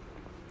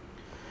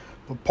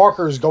 But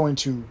Parker is going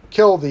to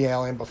kill the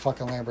alien, but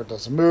fucking Lambert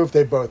doesn't move.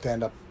 They both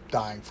end up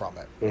dying from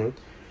it.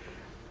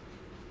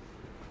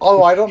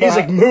 Oh, I don't know. He's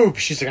like, move.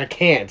 She's like, I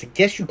can't.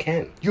 Yes, you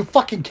can. You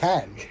fucking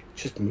can.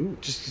 Just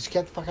move. Just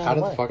get the fuck out of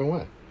the way. Out of the fucking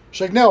way.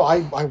 She's like, no,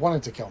 I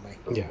wanted to kill me.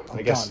 Yeah,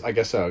 I guess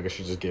so. I guess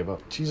she just gave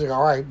up. She's like,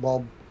 all right,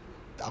 well,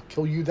 I'll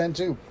kill you then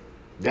too.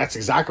 That's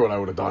exactly what I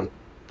would have done.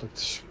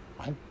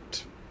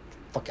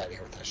 Fuck out of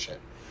here with that shit.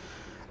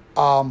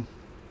 Poor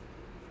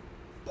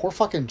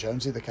fucking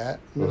Jonesy the cat,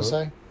 I'm going to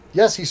say.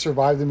 Yes, he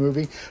survived the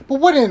movie, but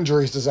what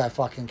injuries does that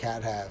fucking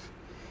cat have?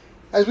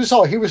 As we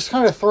saw, he was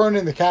kind of thrown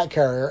in the cat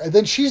carrier, and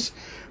then she's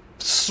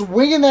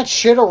swinging that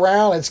shit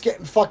around. It's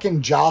getting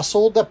fucking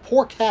jostled. That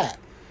poor cat.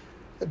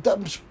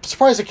 I'm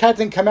surprised the cat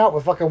didn't come out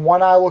with fucking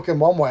one eye looking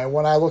one way and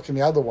one eye looking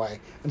the other way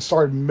and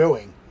started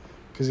mooing,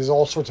 because he has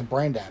all sorts of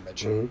brain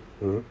damage.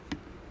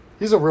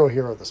 He's a real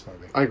hero of this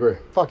movie. I agree.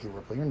 Fuck you,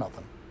 Ripley. You're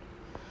nothing.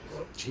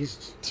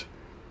 Jesus.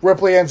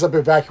 Ripley ends up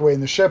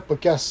evacuating the ship,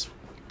 but guess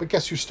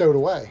who stowed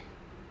away?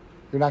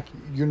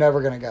 You're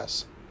never gonna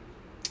guess.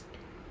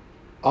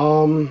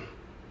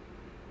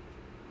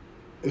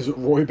 Is it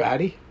Roy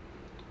Batty?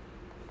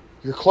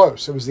 You're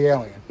close. It was the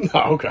alien.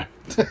 Oh, okay.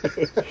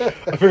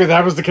 I figured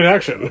that was the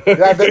connection.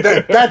 That's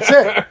it.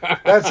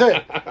 That's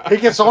it. He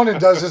gets on and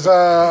does his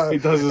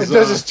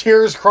does his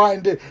tears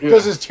crying.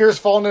 Does his tears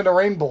falling into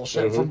rain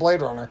bullshit from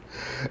Blade Runner.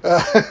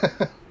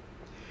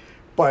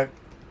 But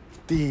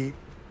the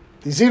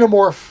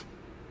xenomorph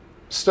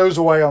stows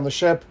away on the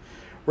ship.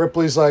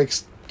 Ripley's like,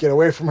 "Get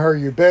away from her,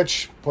 you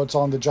bitch!" Puts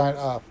on the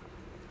giant.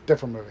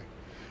 Different movie.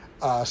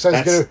 That's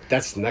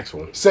the next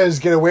one. Says,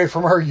 "Get away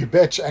from her, you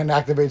bitch," and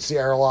activates the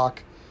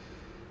airlock.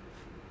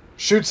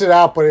 Shoots it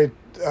out, but it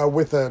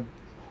with what's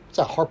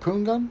that,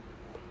 harpoon gun?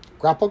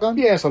 Grapple gun?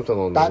 Yeah, something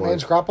along those lines.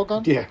 Batman's grapple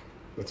gun? Yeah,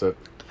 that's it.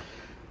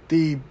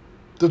 The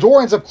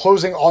door ends up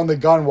closing on the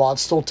gun while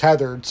it's still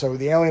tethered, so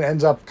the alien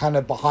ends up kind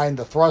of behind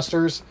the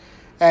thrusters,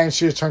 and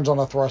she just turns on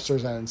the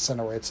thrusters and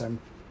incinerates him.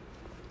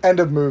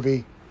 End of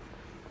movie.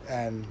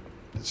 And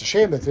it's a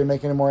shame that they didn't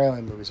make any more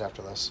alien movies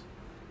after this.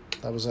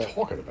 That was it.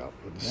 Talking about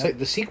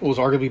the sequel is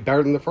arguably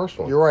better than the first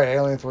one. You're right.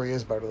 Alien 3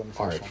 is better than the first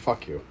one. All right,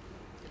 fuck you.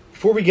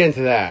 Before we get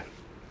into that,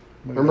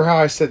 remember how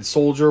I said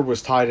Soldier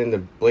was tied into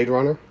Blade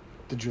Runner?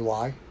 Did you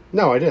lie?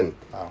 No, I didn't.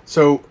 Oh.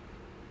 So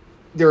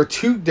there are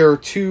two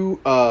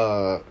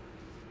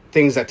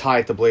things that tie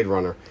it to Blade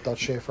Runner. Dutch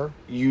Schaefer.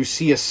 You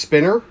see a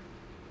spinner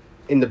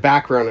in the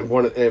background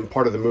in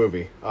part of the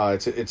movie.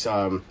 It's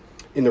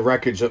in the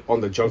wreckage on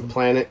the junk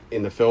planet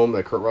in the film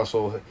that Kurt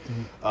Russell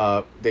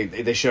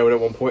they showed at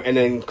one point, and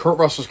then Kurt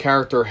Russell's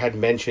character had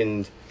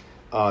mentioned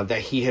that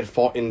he had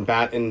fought in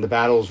the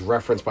battles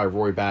referenced by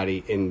Roy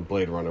Batty in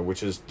Blade Runner,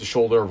 which is the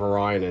Shoulder of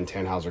Orion and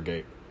Tannhauser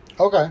Gate.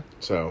 Okay.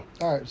 So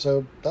all right,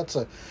 so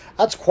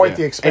that's quite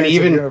the expansive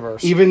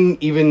universe. Even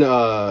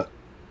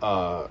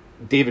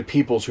David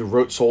Peoples, who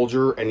wrote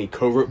Soldier and he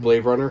co-wrote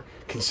Blade Runner,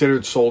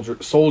 considered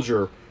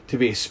Soldier to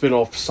be a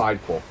spin-off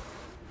sidequel.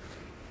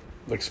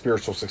 Like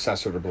spiritual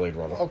successor to Blade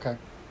Runner. Okay.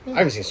 Yeah. I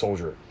haven't seen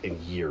Soldier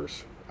in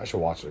years. I should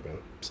watch it again.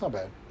 It's not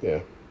bad. Yeah.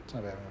 It's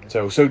not bad.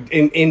 So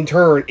in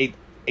turn, it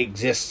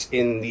exists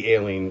in the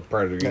Alien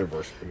Predator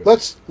universe.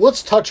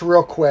 Let's touch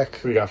real quick.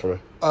 What do you got for me?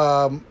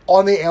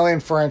 On the Alien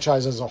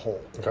franchise as a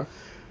whole. Okay.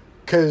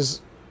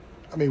 Because,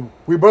 I mean,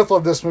 we both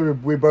love this movie.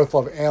 We both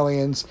love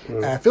Aliens.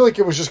 And I feel like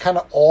it was just kind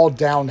of all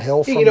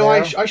downhill from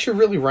there. I should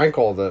really rank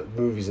all the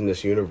movies in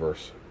this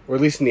universe. Or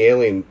at least in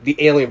the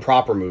Alien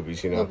proper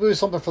movies, It'll be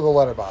something for the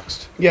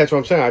Letterboxd. Yeah, that's what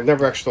I'm saying. I've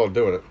never actually thought of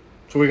doing it.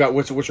 So we got,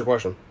 what's your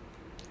question?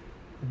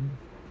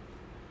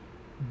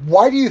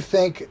 Why do you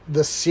think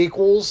the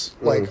sequels,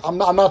 like, I'm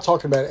not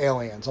talking about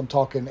Aliens. I'm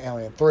talking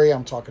Alien 3.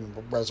 I'm talking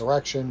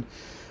Resurrection,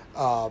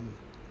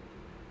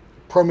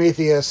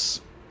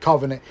 Prometheus,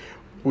 Covenant.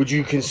 Would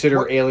you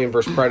consider Alien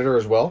vs. Predator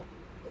as well?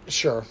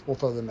 Sure, we'll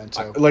throw them in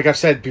too. Like I've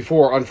said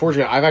before,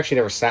 unfortunately, I've actually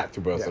never sat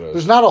through both of those.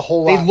 There's not a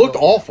whole lot. They looked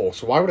awful,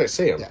 so why would I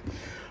see them? Yeah.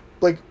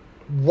 Like,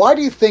 why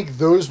do you think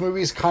those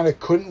movies kind of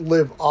couldn't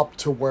live up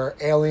to where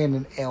Alien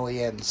and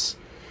Aliens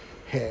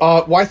hit?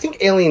 Well, I think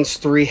Aliens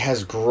 3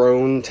 has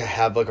grown to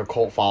have like a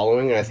cult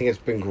following, and I think it's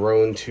been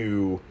grown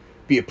to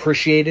be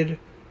appreciated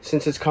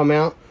since it's come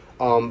out.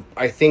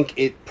 I think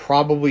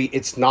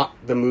it's not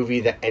the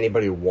movie that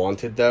anybody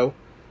wanted, though.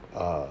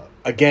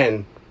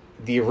 Again,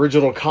 the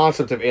original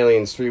concept of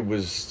Aliens 3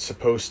 was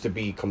supposed to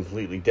be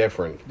completely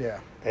different.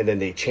 Yeah. And then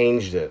they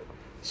changed it.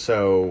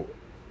 So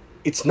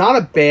it's not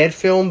a bad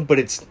film, but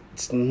it's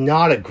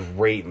not a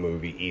great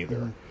movie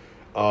either.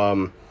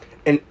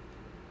 And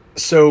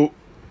so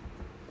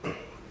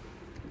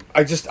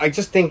I just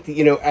think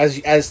that,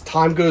 as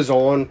time goes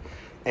on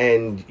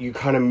and you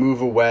kind of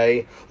move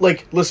away,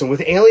 like, listen,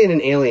 with Alien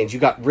and Aliens, you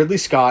got Ridley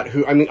Scott,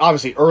 who, I mean,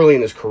 obviously early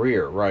in his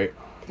career, right?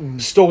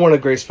 Still one of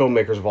the greatest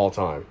filmmakers of all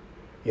time.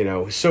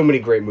 So many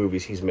great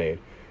movies he's made.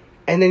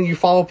 And then you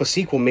follow up a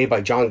sequel made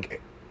by Jim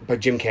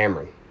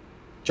Cameron.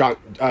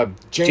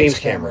 James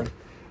Cameron.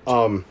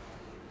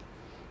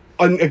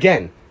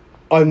 Again,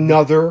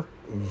 another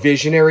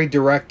visionary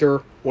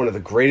director, one of the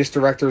greatest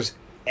directors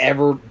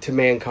ever to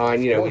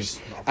mankind.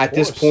 He's at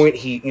this point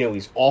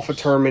he's off of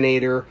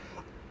Terminator.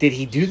 Did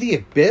he do The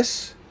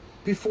Abyss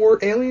before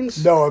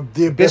Aliens? No,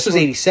 The Abyss was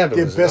 87.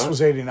 The Abyss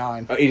was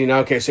 89. 89.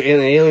 Okay, so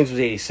Aliens was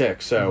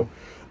 86. So,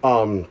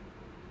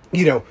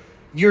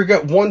 you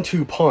got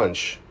 1-2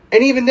 punch,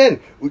 and even then,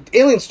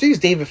 Aliens 3 is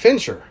David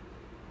Fincher,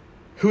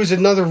 who's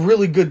another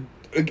really good.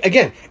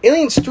 Again,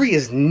 Aliens 3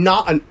 is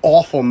not an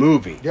awful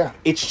movie. Yeah.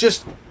 It's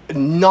just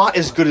not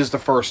as good as the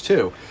first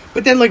two.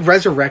 But then, like,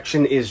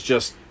 Resurrection is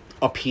just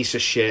a piece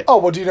of shit. Oh,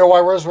 well, do you know why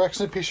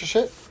Resurrection is a piece of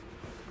shit?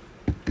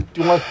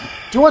 Do you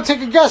want to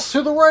take a guess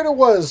who the writer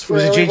was for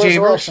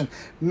Resurrection?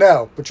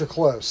 No, but you're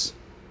close.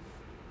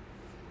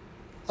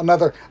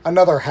 Another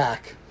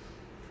hack.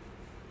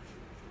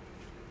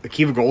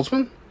 Akiva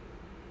Goldsman?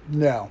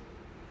 No.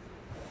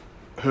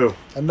 Who?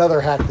 Another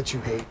hack that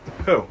you hate.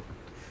 Who?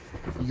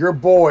 Your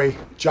boy,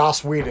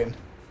 Joss Whedon.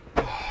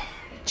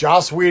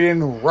 Joss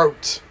Whedon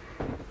wrote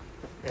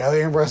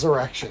Alien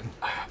Resurrection.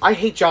 I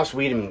hate Joss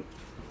Whedon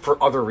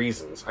for other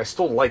reasons. I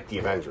still like the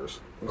Avengers.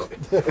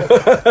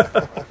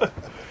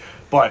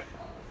 But,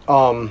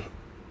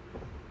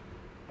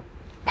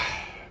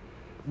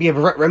 yeah,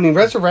 but, I mean,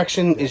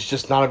 Resurrection is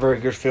just not a very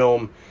good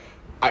film.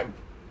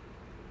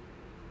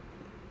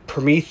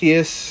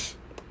 Prometheus.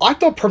 I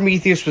thought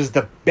Prometheus was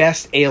the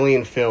best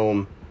Alien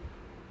film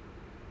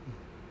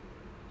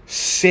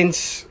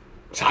since.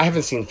 So I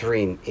haven't seen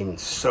 3 in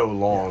so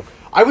long. Yeah.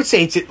 I would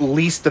say it's at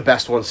least the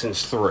best one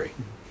since 3.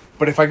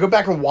 But if I go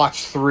back and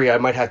watch 3, I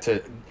might have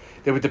to.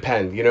 It would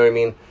depend. You know what I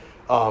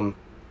mean?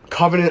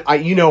 Covenant. I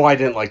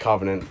didn't like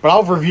Covenant, but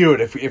I'll review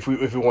it if we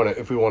want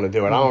to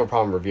do it. I don't have a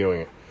problem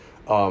reviewing it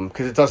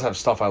because it does have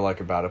stuff I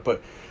like about it.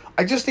 But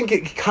I just think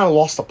it kind of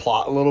lost the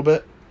plot a little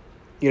bit.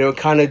 It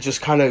kind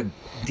of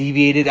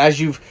deviated as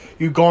you've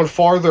gone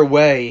farther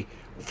away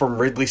from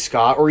Ridley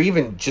Scott or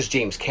even just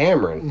James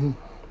Cameron. Mm-hmm.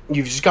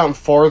 You've just gotten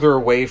farther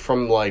away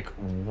from like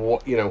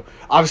what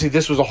Obviously,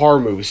 this was a horror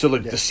movie, so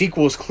like the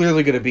sequel is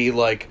clearly going to be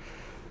like,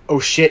 oh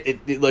shit,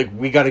 like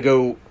we got to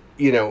go.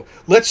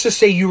 Let's just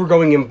say you were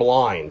going in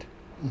blind,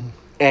 mm-hmm.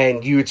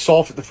 and you had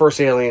solved the first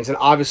Aliens, and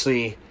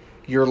obviously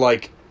you're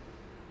like,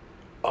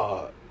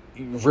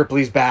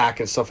 Ripley's back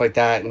and stuff like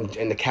that,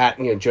 and the cat,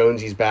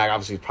 Jonesy's back.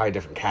 Obviously, it's probably a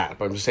different cat,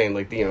 but I'm just saying,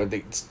 like,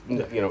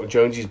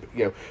 Jonesy's,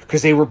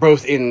 because they were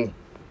both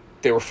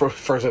they were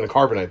frozen in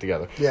carbonite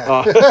together.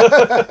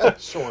 Yeah,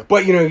 sure.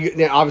 But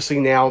obviously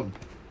now,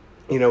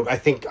 I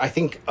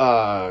think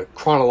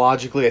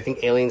chronologically, I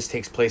think Aliens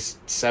takes place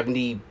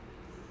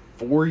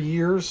 74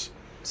 years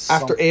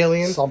after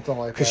Alien, something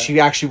like that, because she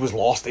actually was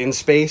lost in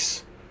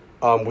space.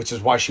 Which is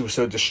why she was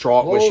so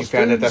distraught when she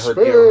found out that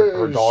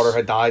her daughter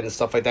had died and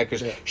stuff like that,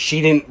 because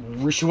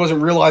she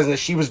wasn't realizing that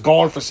she was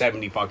gone for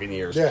 70 fucking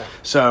years. Yeah.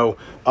 So,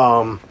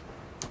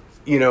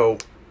 you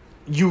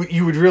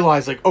would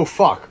realize, like, oh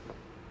fuck,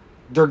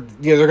 they're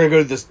gonna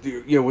go to this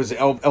was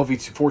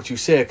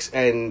LV-426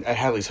 and at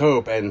Hadley's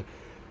Hope, and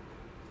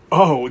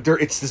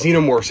it's the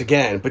xenomorphs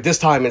again, but this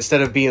time instead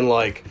of being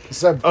like,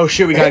 oh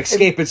shit, we gotta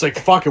escape, it's like,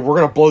 fuck it, we're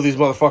gonna blow these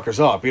motherfuckers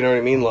up. You know what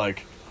I mean?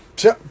 Like.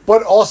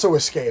 But also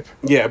escape.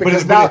 Yeah,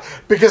 because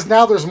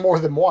now there's more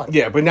than one.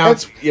 Yeah, but now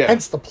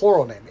hence the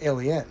plural name,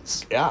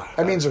 Aliens. Yeah,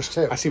 that means there's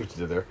 2. I see what you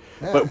did there.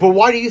 Yeah. But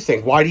why do you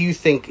think? Why do you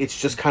think it's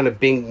just kind of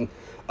being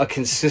a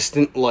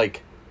consistent,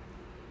 like?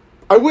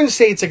 I wouldn't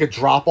say it's like a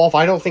drop off.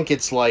 I don't think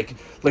it's like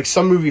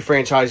some movie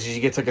franchises.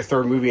 You get to like a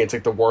third movie, and it's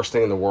like the worst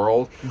thing in the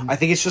world. Mm-hmm. I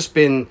think it's just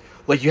been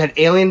like you had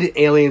Alien and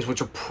Aliens,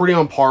 which are pretty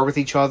on par with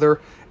each other,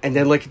 and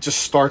then like it just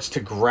starts to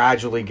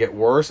gradually get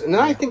worse, and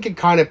then I think it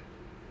kind of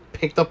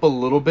picked up a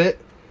little bit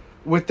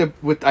with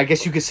I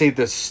guess you could say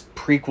this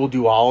prequel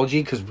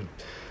duology, because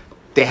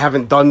they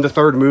haven't done the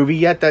third movie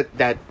yet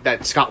that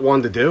Scott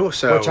wanted to do.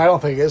 So which I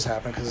don't think is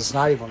happening, because it's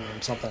not even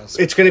something.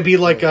 It's going to be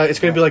like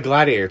be like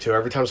Gladiator 2.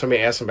 Every time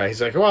somebody asks him about it,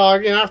 he's like, well,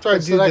 after I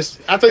do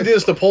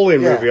this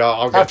Napoleon movie,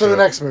 I'll get after to the it.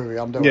 Next movie,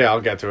 I'm doing. Yeah,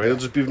 I'll get to it. It'll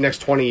just be the next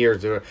 20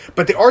 years to it.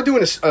 But they are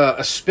doing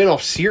a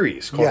spin-off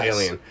series called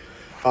Alien.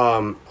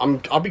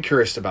 I'll be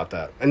curious about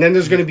that. And then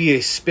there's going to be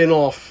a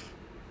spin-off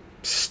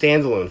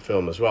standalone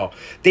film as well.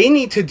 They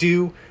need to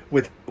do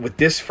with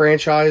this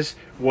franchise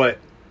what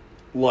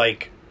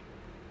like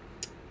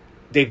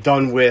they've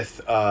done with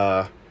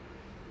I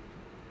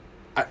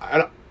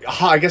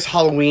guess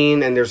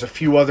Halloween, and there's a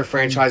few other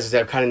franchises that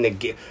have kind of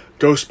negate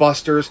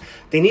Ghostbusters.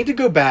 They need to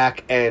go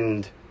back,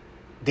 and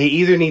they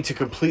either need to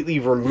completely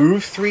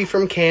remove 3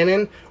 from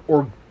canon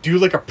or do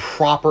like a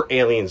proper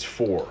Aliens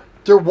 4.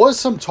 There was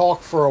some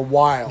talk for a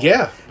while.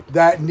 Yeah.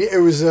 That it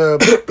was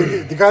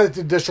the guy that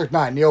did District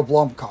 9, Neil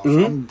Blomkamp.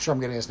 Mm-hmm. I'm sure I'm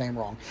getting his name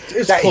wrong.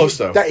 It's close,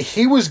 though. That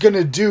he was going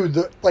to do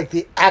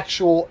the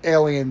actual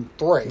Alien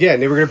 3. Yeah,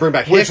 and they were going to bring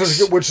back Hicks.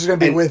 Which is going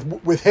to be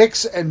with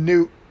Hicks and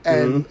Newt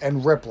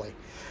and Ripley.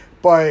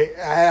 But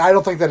I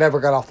don't think that ever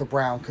got off the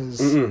ground,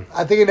 because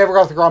I think it never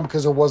got off the ground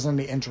because there wasn't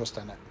any interest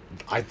in it.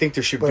 I think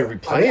there should be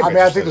plenty of interest.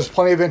 I think there's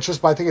plenty of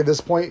interest, but I think at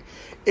this point,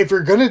 if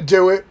you're going to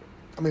do it,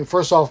 I mean,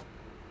 first off,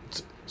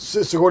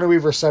 Sigourney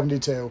Weaver's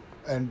 72,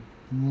 and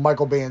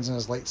Michael Baine's in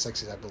his late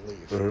 60s, I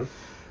believe. Mm-hmm.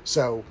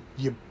 So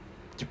you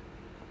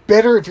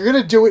better, if you're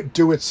going to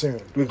do it soon.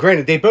 I mean,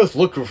 granted, they both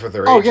look good for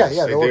their age. Oh yeah,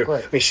 they look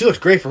great. I mean, she looks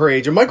great for her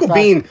age, and Michael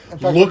Biehn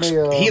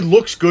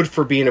looks good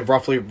for being a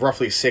roughly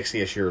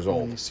 60ish years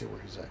old. Let me see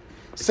where he's at.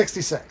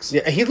 66.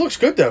 Yeah, he looks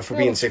good though for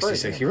being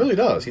 66. Great, yeah. He really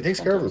does. He takes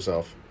care of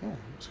himself. Yeah,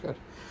 it's good.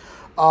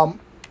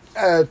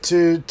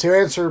 To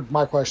answer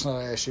my question that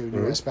I asked you, and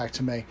you asked back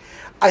to me,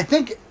 I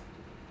think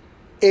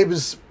it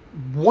was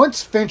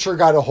once Fincher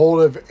got a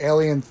hold of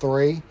Alien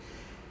 3,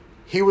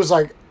 he was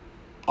like,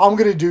 I'm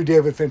going to do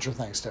David Fincher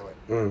things to it.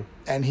 Mm.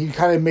 And he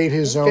kind of made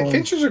his own.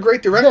 Fincher's a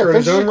great director in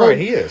his own right.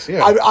 He is.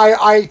 Yeah.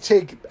 I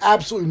take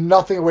absolutely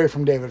nothing away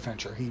from David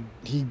Fincher.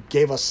 He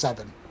gave us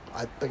 7.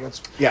 I think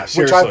it's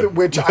seriously.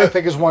 which I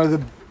think is one of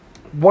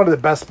the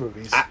best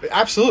movies.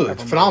 Absolutely,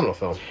 it's a phenomenal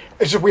film.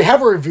 It's just we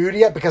haven't reviewed it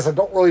yet because I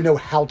don't really know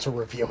how to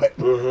review it.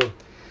 Mm-hmm.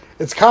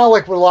 It's kind of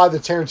like with a lot of the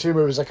Tarantino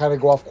movies that kind of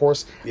go off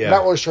course. Yeah. I'm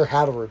not really sure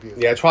how to review it.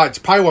 Yeah, it's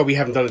probably why we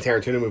haven't done a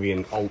Tarantino movie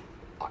in,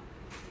 I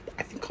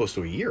think, close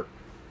to a year.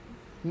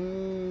 I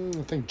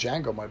think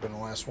Django might have been the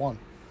last one.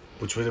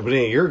 Which was a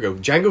year ago.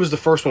 Django was the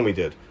first one we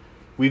did.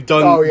 We did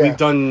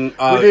Django,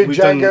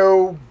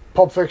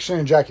 Pulp Fiction,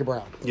 and Jackie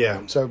Brown.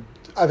 Yeah. So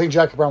I think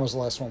Jackie Brown was the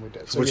last one we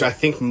did. So which yeah. I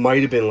think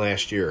might have been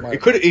last year. Right.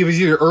 It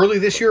was either early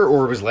this year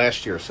or it was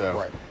last year.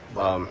 So,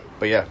 Right.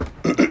 But yeah,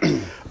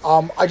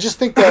 I just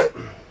think that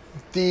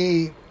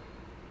the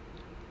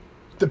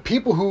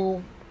people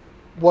who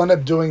wind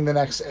up doing the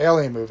next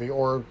Alien movie,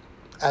 or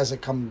as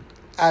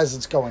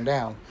it's going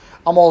down,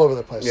 I'm all over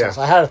the place. Yeah.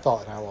 I had a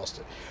thought and I lost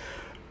it.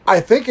 I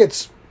think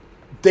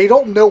they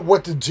don't know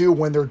what to do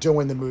when they're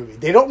doing the movie.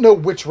 They don't know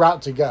which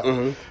route to go.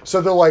 Mm-hmm.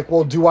 So they're like,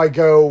 well, do I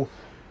go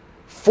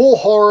full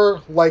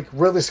horror like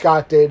Ridley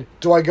Scott did?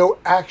 Do I go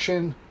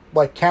action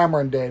like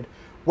Cameron did?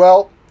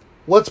 Well,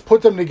 let's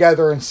put them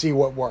together and see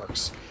what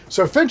works.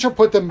 So Fincher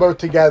put them both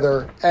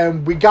together,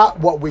 and we got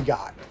what we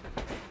got.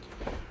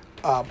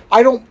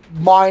 I don't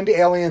mind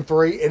Alien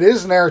 3. It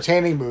is an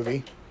entertaining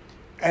movie,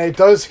 and it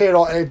does hit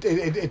all.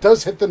 It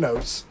does hit the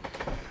notes.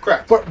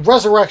 correct. But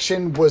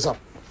Resurrection was a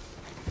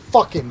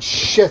fucking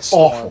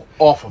shitstorm.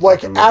 Awful.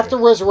 Like, fucking after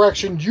movie.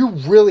 Resurrection, you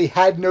really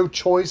had no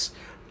choice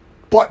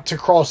but to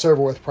cross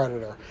over with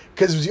Predator.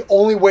 Because it was the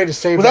only way to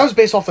save Well, that was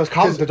based off those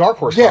comics, the Dark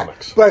Horse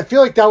comics. But I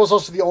feel like that was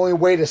also the only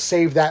way to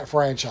save that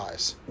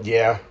franchise.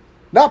 Yeah.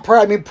 Not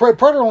Predator. I mean,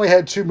 Predator only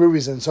had 2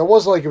 movies in, so it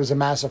wasn't like it was a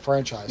massive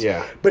franchise.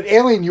 Yeah. But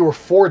Alien, you were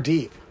 4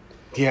 deep.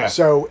 Yeah.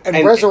 So,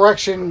 and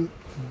Resurrection,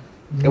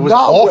 it was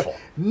not awful.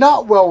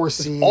 Not well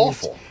received.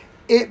 Awful.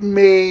 It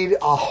made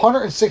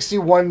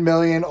 $161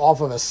 million off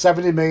of a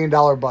 $70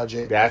 million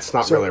budget. That's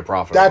not So really a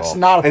profit. That's at all.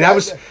 not. And that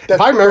was, that's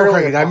if I remember barely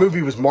correctly, a that profit.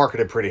 movie was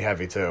marketed pretty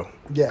heavy too.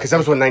 Yeah. Because that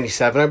was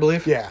 97, I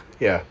believe. Yeah.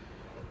 Yeah.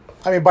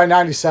 I mean, by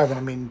 '97,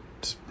 I mean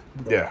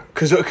Yeah.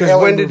 Because Alien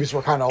when did movies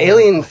were kinda all over the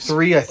Alien place.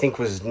 3? I think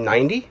was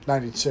 90,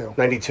 '92.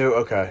 92.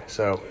 Okay,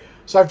 so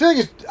So I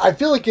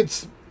feel like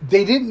it's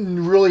they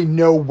didn't really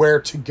know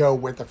where to go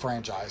with the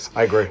franchise.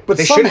 I agree. But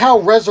They somehow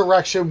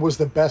Resurrection was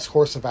the best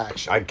course of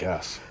action. I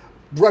guess.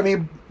 I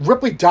mean,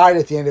 Ripley died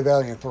at the end of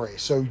Alien 3,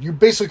 so you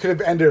basically could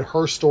have ended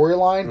her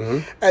storyline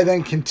Mm-hmm. and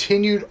then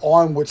continued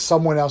on with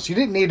someone else. You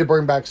didn't need to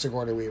bring back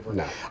Sigourney Weaver.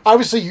 No.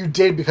 Obviously, you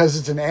did because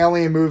it's an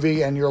Alien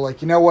movie, and you're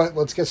like, you know what?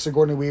 Let's get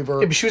Sigourney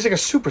Weaver. Yeah, but she was like a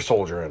super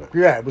soldier in it.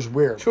 Yeah, it was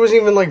weird. She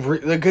wasn't even like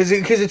because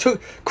it took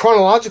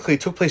chronologically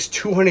it took place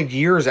 200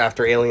 years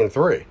after Alien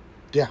 3.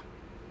 Yeah.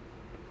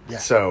 Yeah.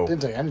 So-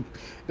 didn't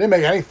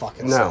make any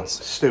fucking No,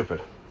 sense.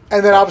 stupid.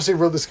 And then obviously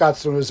Ridley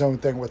Scott's doing his own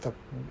thing with the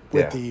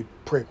Yeah. the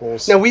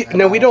prequels. Now we And,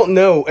 don't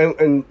know,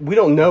 and we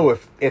don't know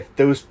if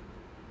there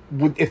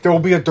will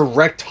be a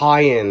direct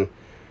tie-in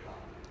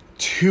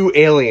to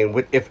Alien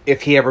with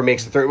if he ever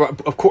makes the third.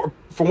 Of course,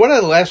 from what I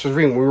last was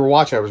reading, when we were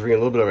watching, I was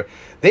reading a little bit of it.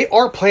 They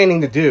are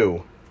planning to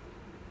do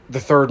the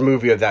third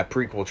movie of that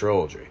prequel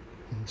trilogy.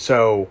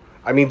 So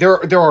I mean, there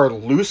are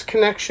loose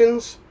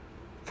connections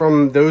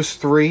from those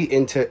 3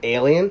 into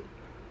Alien,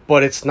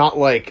 but it's not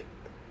like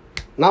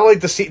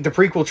the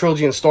prequel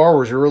trilogy in Star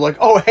Wars. You were like,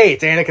 oh hey,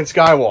 it's Anakin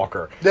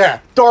Skywalker. Yeah.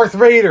 Darth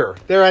Vader.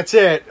 There, that's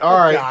it. All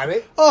right. Got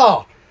it.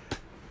 Oh,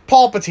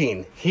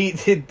 Palpatine. He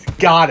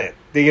got it.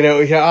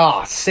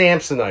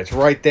 Samsonites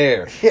right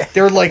there. Yeah.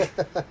 They're like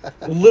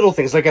little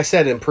things. Like I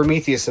said, in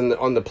Prometheus,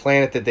 on the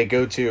planet that they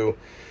go to,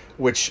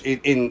 which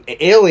in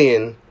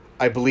Alien,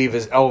 I believe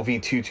is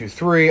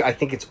LV-223. I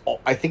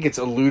think it's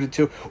alluded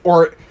to,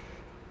 or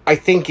I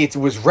think it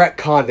was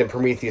retconned in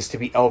Prometheus to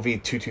be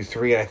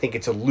LV-223, and I think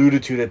it's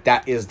alluded to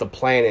that is the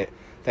planet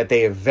that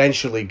they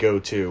eventually go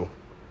to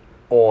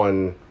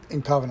on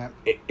in Covenant.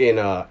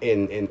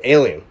 in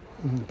Alien.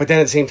 But then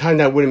at the same time,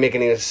 that wouldn't make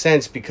any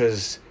sense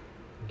because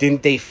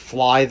didn't they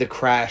fly the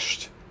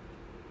crashed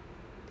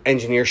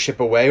engineer ship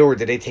away, or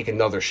did they take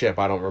another ship?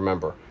 I don't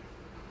remember.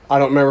 I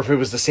don't remember if it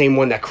was the same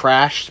one that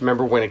crashed.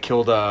 Remember when it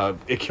killed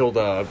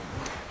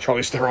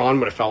Charlize Theron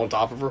when it fell on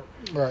top of her?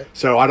 Right.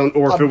 So I don't,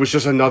 or if it was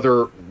just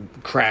another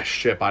crash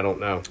ship. I don't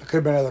know. It could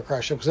have been another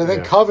crash ship because I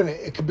think Yeah.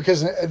 Covenant.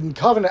 Because in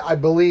Covenant, I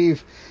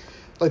believe,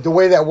 like the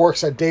way that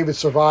works, that David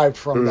survived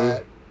from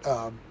that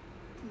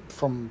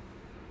from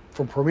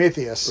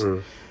Prometheus,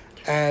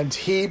 and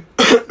he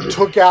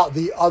took out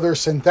the other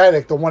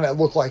synthetic, the one that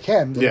looked like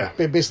him. Yeah.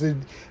 Basically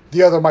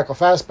the other Michael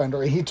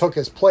Fassbender, and he took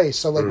his place.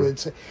 So like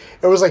it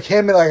was like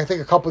him and like I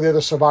think a couple of the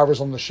other survivors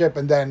on the ship,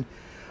 and then,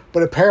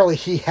 but apparently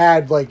he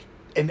had like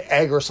an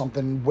egg or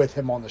something with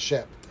him on the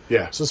ship.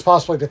 Yeah. So it's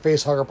possible like the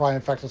face hugger probably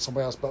infected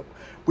somebody else, but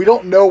we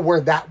don't know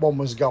where that one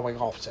was going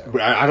off to.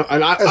 I don't.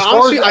 And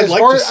honestly, I'd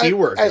like to see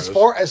where it as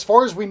goes. as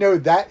far as we know,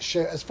 that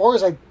ship, as far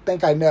as I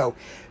think I know,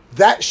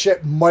 that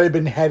ship might have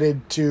been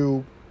headed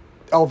to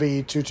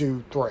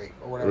LV-223 or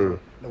whatever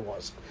it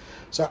was.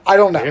 So I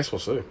don't know. I guess we'll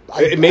see.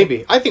 It may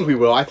be. I think we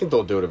will. I think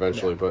they'll do it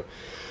eventually. But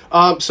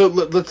so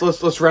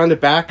let's round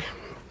it back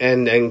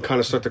and kind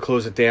of start to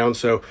close it down.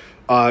 So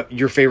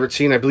your favorite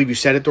scene? I believe you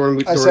said it during.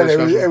 I said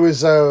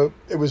discussion.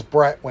 it was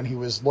Brett when he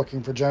was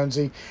looking for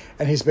Jonesy,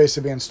 and he's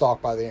basically being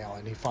stalked by the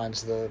alien. He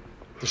finds the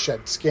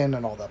shed skin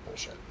and all that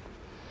bullshit.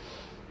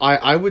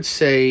 I would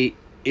say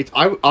it.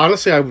 I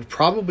honestly, I would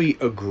probably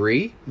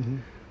agree. Mm-hmm.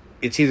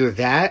 It's either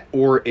that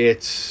or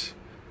it's,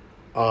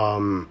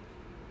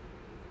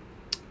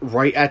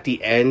 right at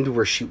the end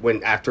where she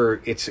realized,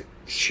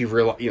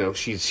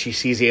 she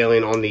sees the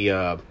alien on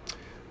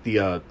I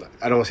don't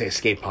want to say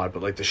escape pod,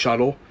 but like the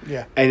shuttle.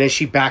 Yeah. And then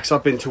she backs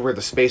up into where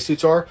the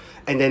spacesuits are,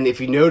 and then if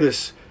you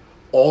notice,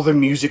 all the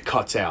music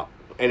cuts out,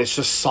 and it's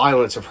just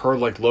silence of her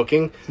like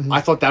looking. Mm-hmm.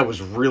 I thought that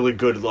was really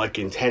good, like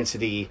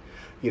intensity,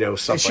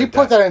 stuff. And she like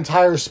put that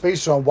entire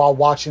space on while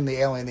watching the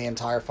alien the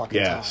entire fucking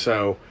Yeah. time.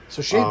 So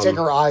she didn't take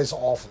her eyes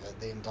off of it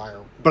the entire.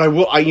 But I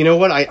will. You know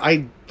what?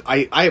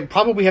 I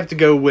probably have to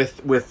go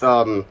with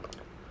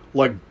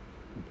like,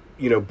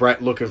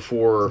 Brett looking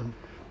for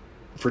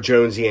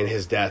Jonesy and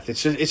his death.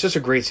 It's just a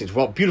great scene.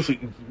 Well, beautifully.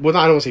 Well,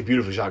 I don't want to say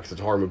beautifully shot because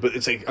it's a horror movie, but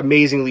it's like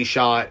amazingly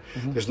shot.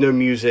 Mm-hmm. There's no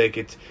music.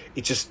 It's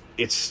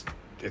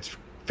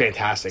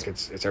fantastic.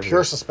 It's everything.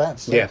 Pure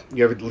suspense. Yeah.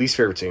 You have a least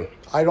favorite scene?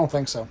 I don't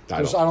think so. I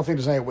I don't think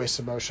there's any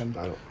wasted motion.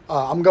 I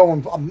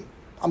don't.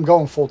 I'm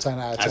going full 10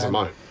 out of 10. As am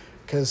I.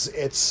 Because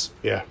it's.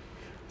 Yeah.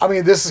 I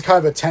mean, this is kind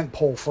of a tent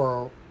pole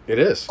for It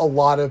is. a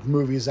lot of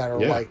movies that are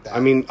like that. I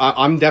mean,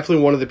 I'm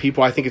definitely one of the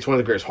people. I think it's one of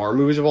the greatest horror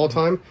movies of all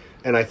time,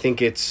 and I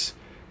think it's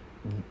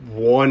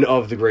one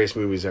of the greatest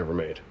movies ever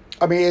made.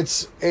 I mean,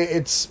 it's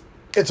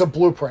a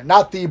blueprint,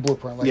 not the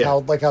blueprint,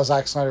 like how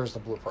Zack Snyder is the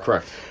blueprint.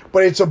 Correct.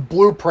 But it's a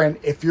blueprint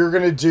if you're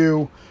going to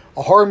do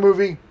a horror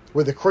movie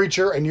with a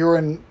creature and you're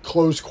in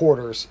close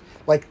quarters.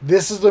 Like,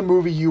 this is the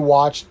movie you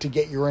watch to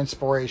get your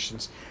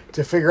inspirations,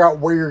 to figure out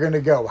where you're going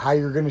to go, how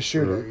you're going to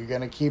shoot it. Are you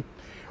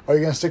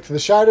going to stick to the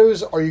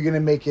shadows? Are you going to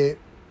make it,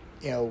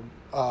 is it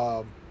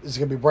going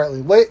to be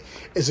brightly lit?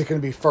 Is it going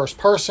to be first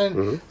person?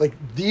 Mm-hmm. Like,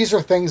 these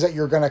are things that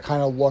you're going to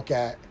kind of look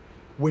at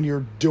when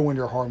you're doing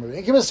your horror movie.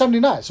 And give it a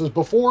 79. So it was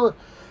before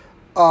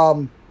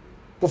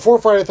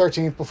Friday the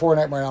 13th, before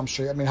Nightmare on Elm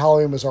Street. I mean,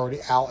 Halloween was already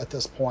out at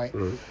this point.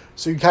 Mm-hmm.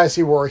 So you kind of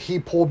see where he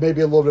pulled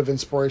maybe a little bit of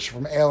inspiration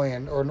from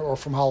Alien or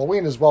from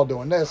Halloween as well,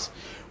 doing this,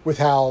 with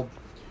how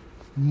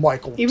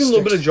Michael even a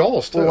little bit of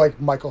Jaws too. Or like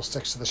Michael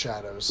sticks to the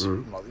shadows.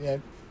 Mm-hmm. Yeah,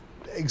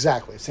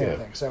 exactly, same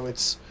thing. So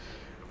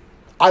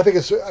I think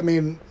it's. I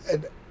mean,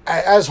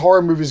 as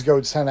horror movies go,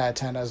 it's 10 out of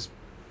 10. As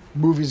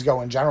movies go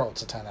in general,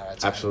 it's a 10 out of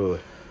 10. Absolutely.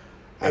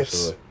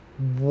 It's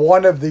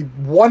one of the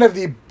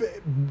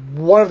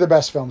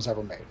best films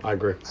ever made. I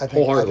agree. I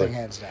think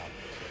hands down.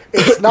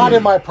 It's not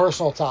in my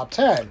personal top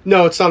 10.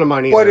 No, it's not in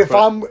mine either.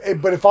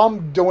 But if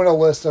I'm doing a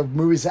list of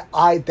movies that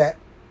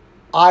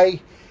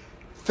I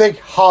think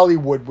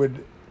Hollywood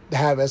would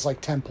have as like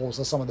 10 pulls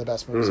of some of the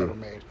best movies ever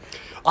made,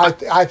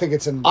 I think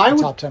it's in the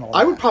top 10.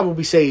 I would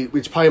probably say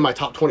it's probably my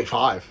top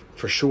 25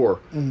 for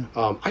sure.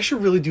 I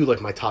should really do like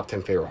my top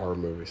 10 favorite horror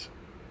movies.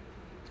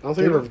 I don't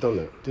think I've ever done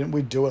that. Didn't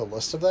we do a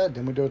list of that?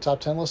 Didn't we do a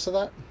top 10 list of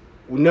that?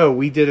 No,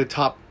 we did a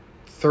top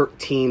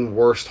 13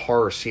 worst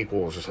horror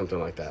sequels or something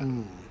like that.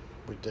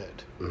 We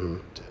did. Mm-hmm.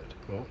 We did.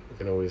 Well, we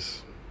can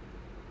always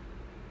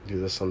do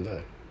this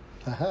someday.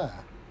 I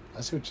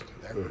see what you do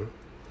there. Mm-hmm.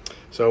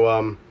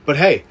 So, but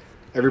hey,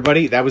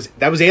 everybody, that was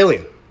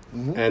Alien,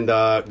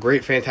 and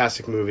great,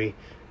 fantastic movie,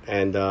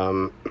 and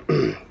hope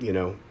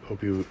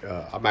you.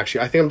 I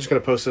think I'm just gonna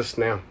post this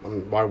now.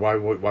 Why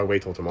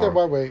wait till tomorrow? Yeah,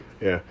 why wait?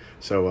 Yeah.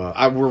 So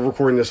we're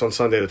recording this on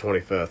Sunday the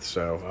 25th.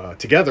 So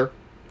together,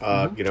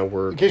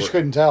 we're. In case you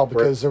couldn't tell,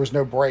 because there was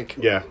no break.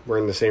 Yeah, we're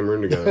in the same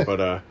room together,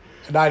 but.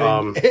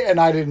 And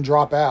I didn't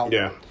drop out.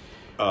 Yeah.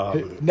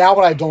 Now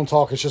when I don't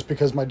talk, it's just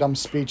because my dumb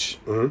speech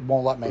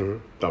won't let me.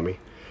 Dummy.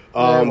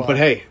 But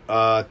hey,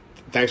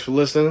 thanks for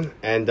listening,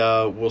 and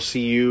we'll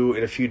see you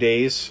in a few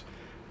days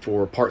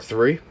for part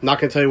 3. Not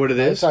gonna tell you what it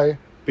is. I'll tell you.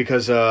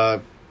 Because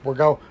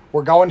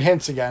we're going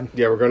hints again.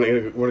 Yeah, we're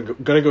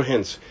gonna go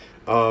hints.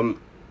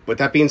 With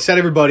that being said,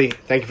 everybody,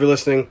 thank you for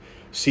listening.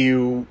 See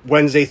you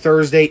Wednesday,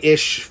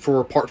 Thursday-ish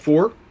for part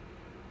 4.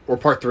 Or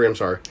part 3, I'm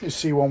sorry. You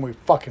see when we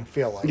fucking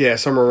feel like. Yeah,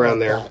 somewhere around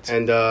there. That.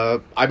 And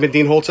I've been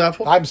Dean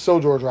Holtzapfel. I'm still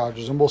George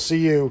Rogers, and we'll see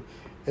you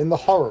in the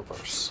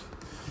Horrorverse.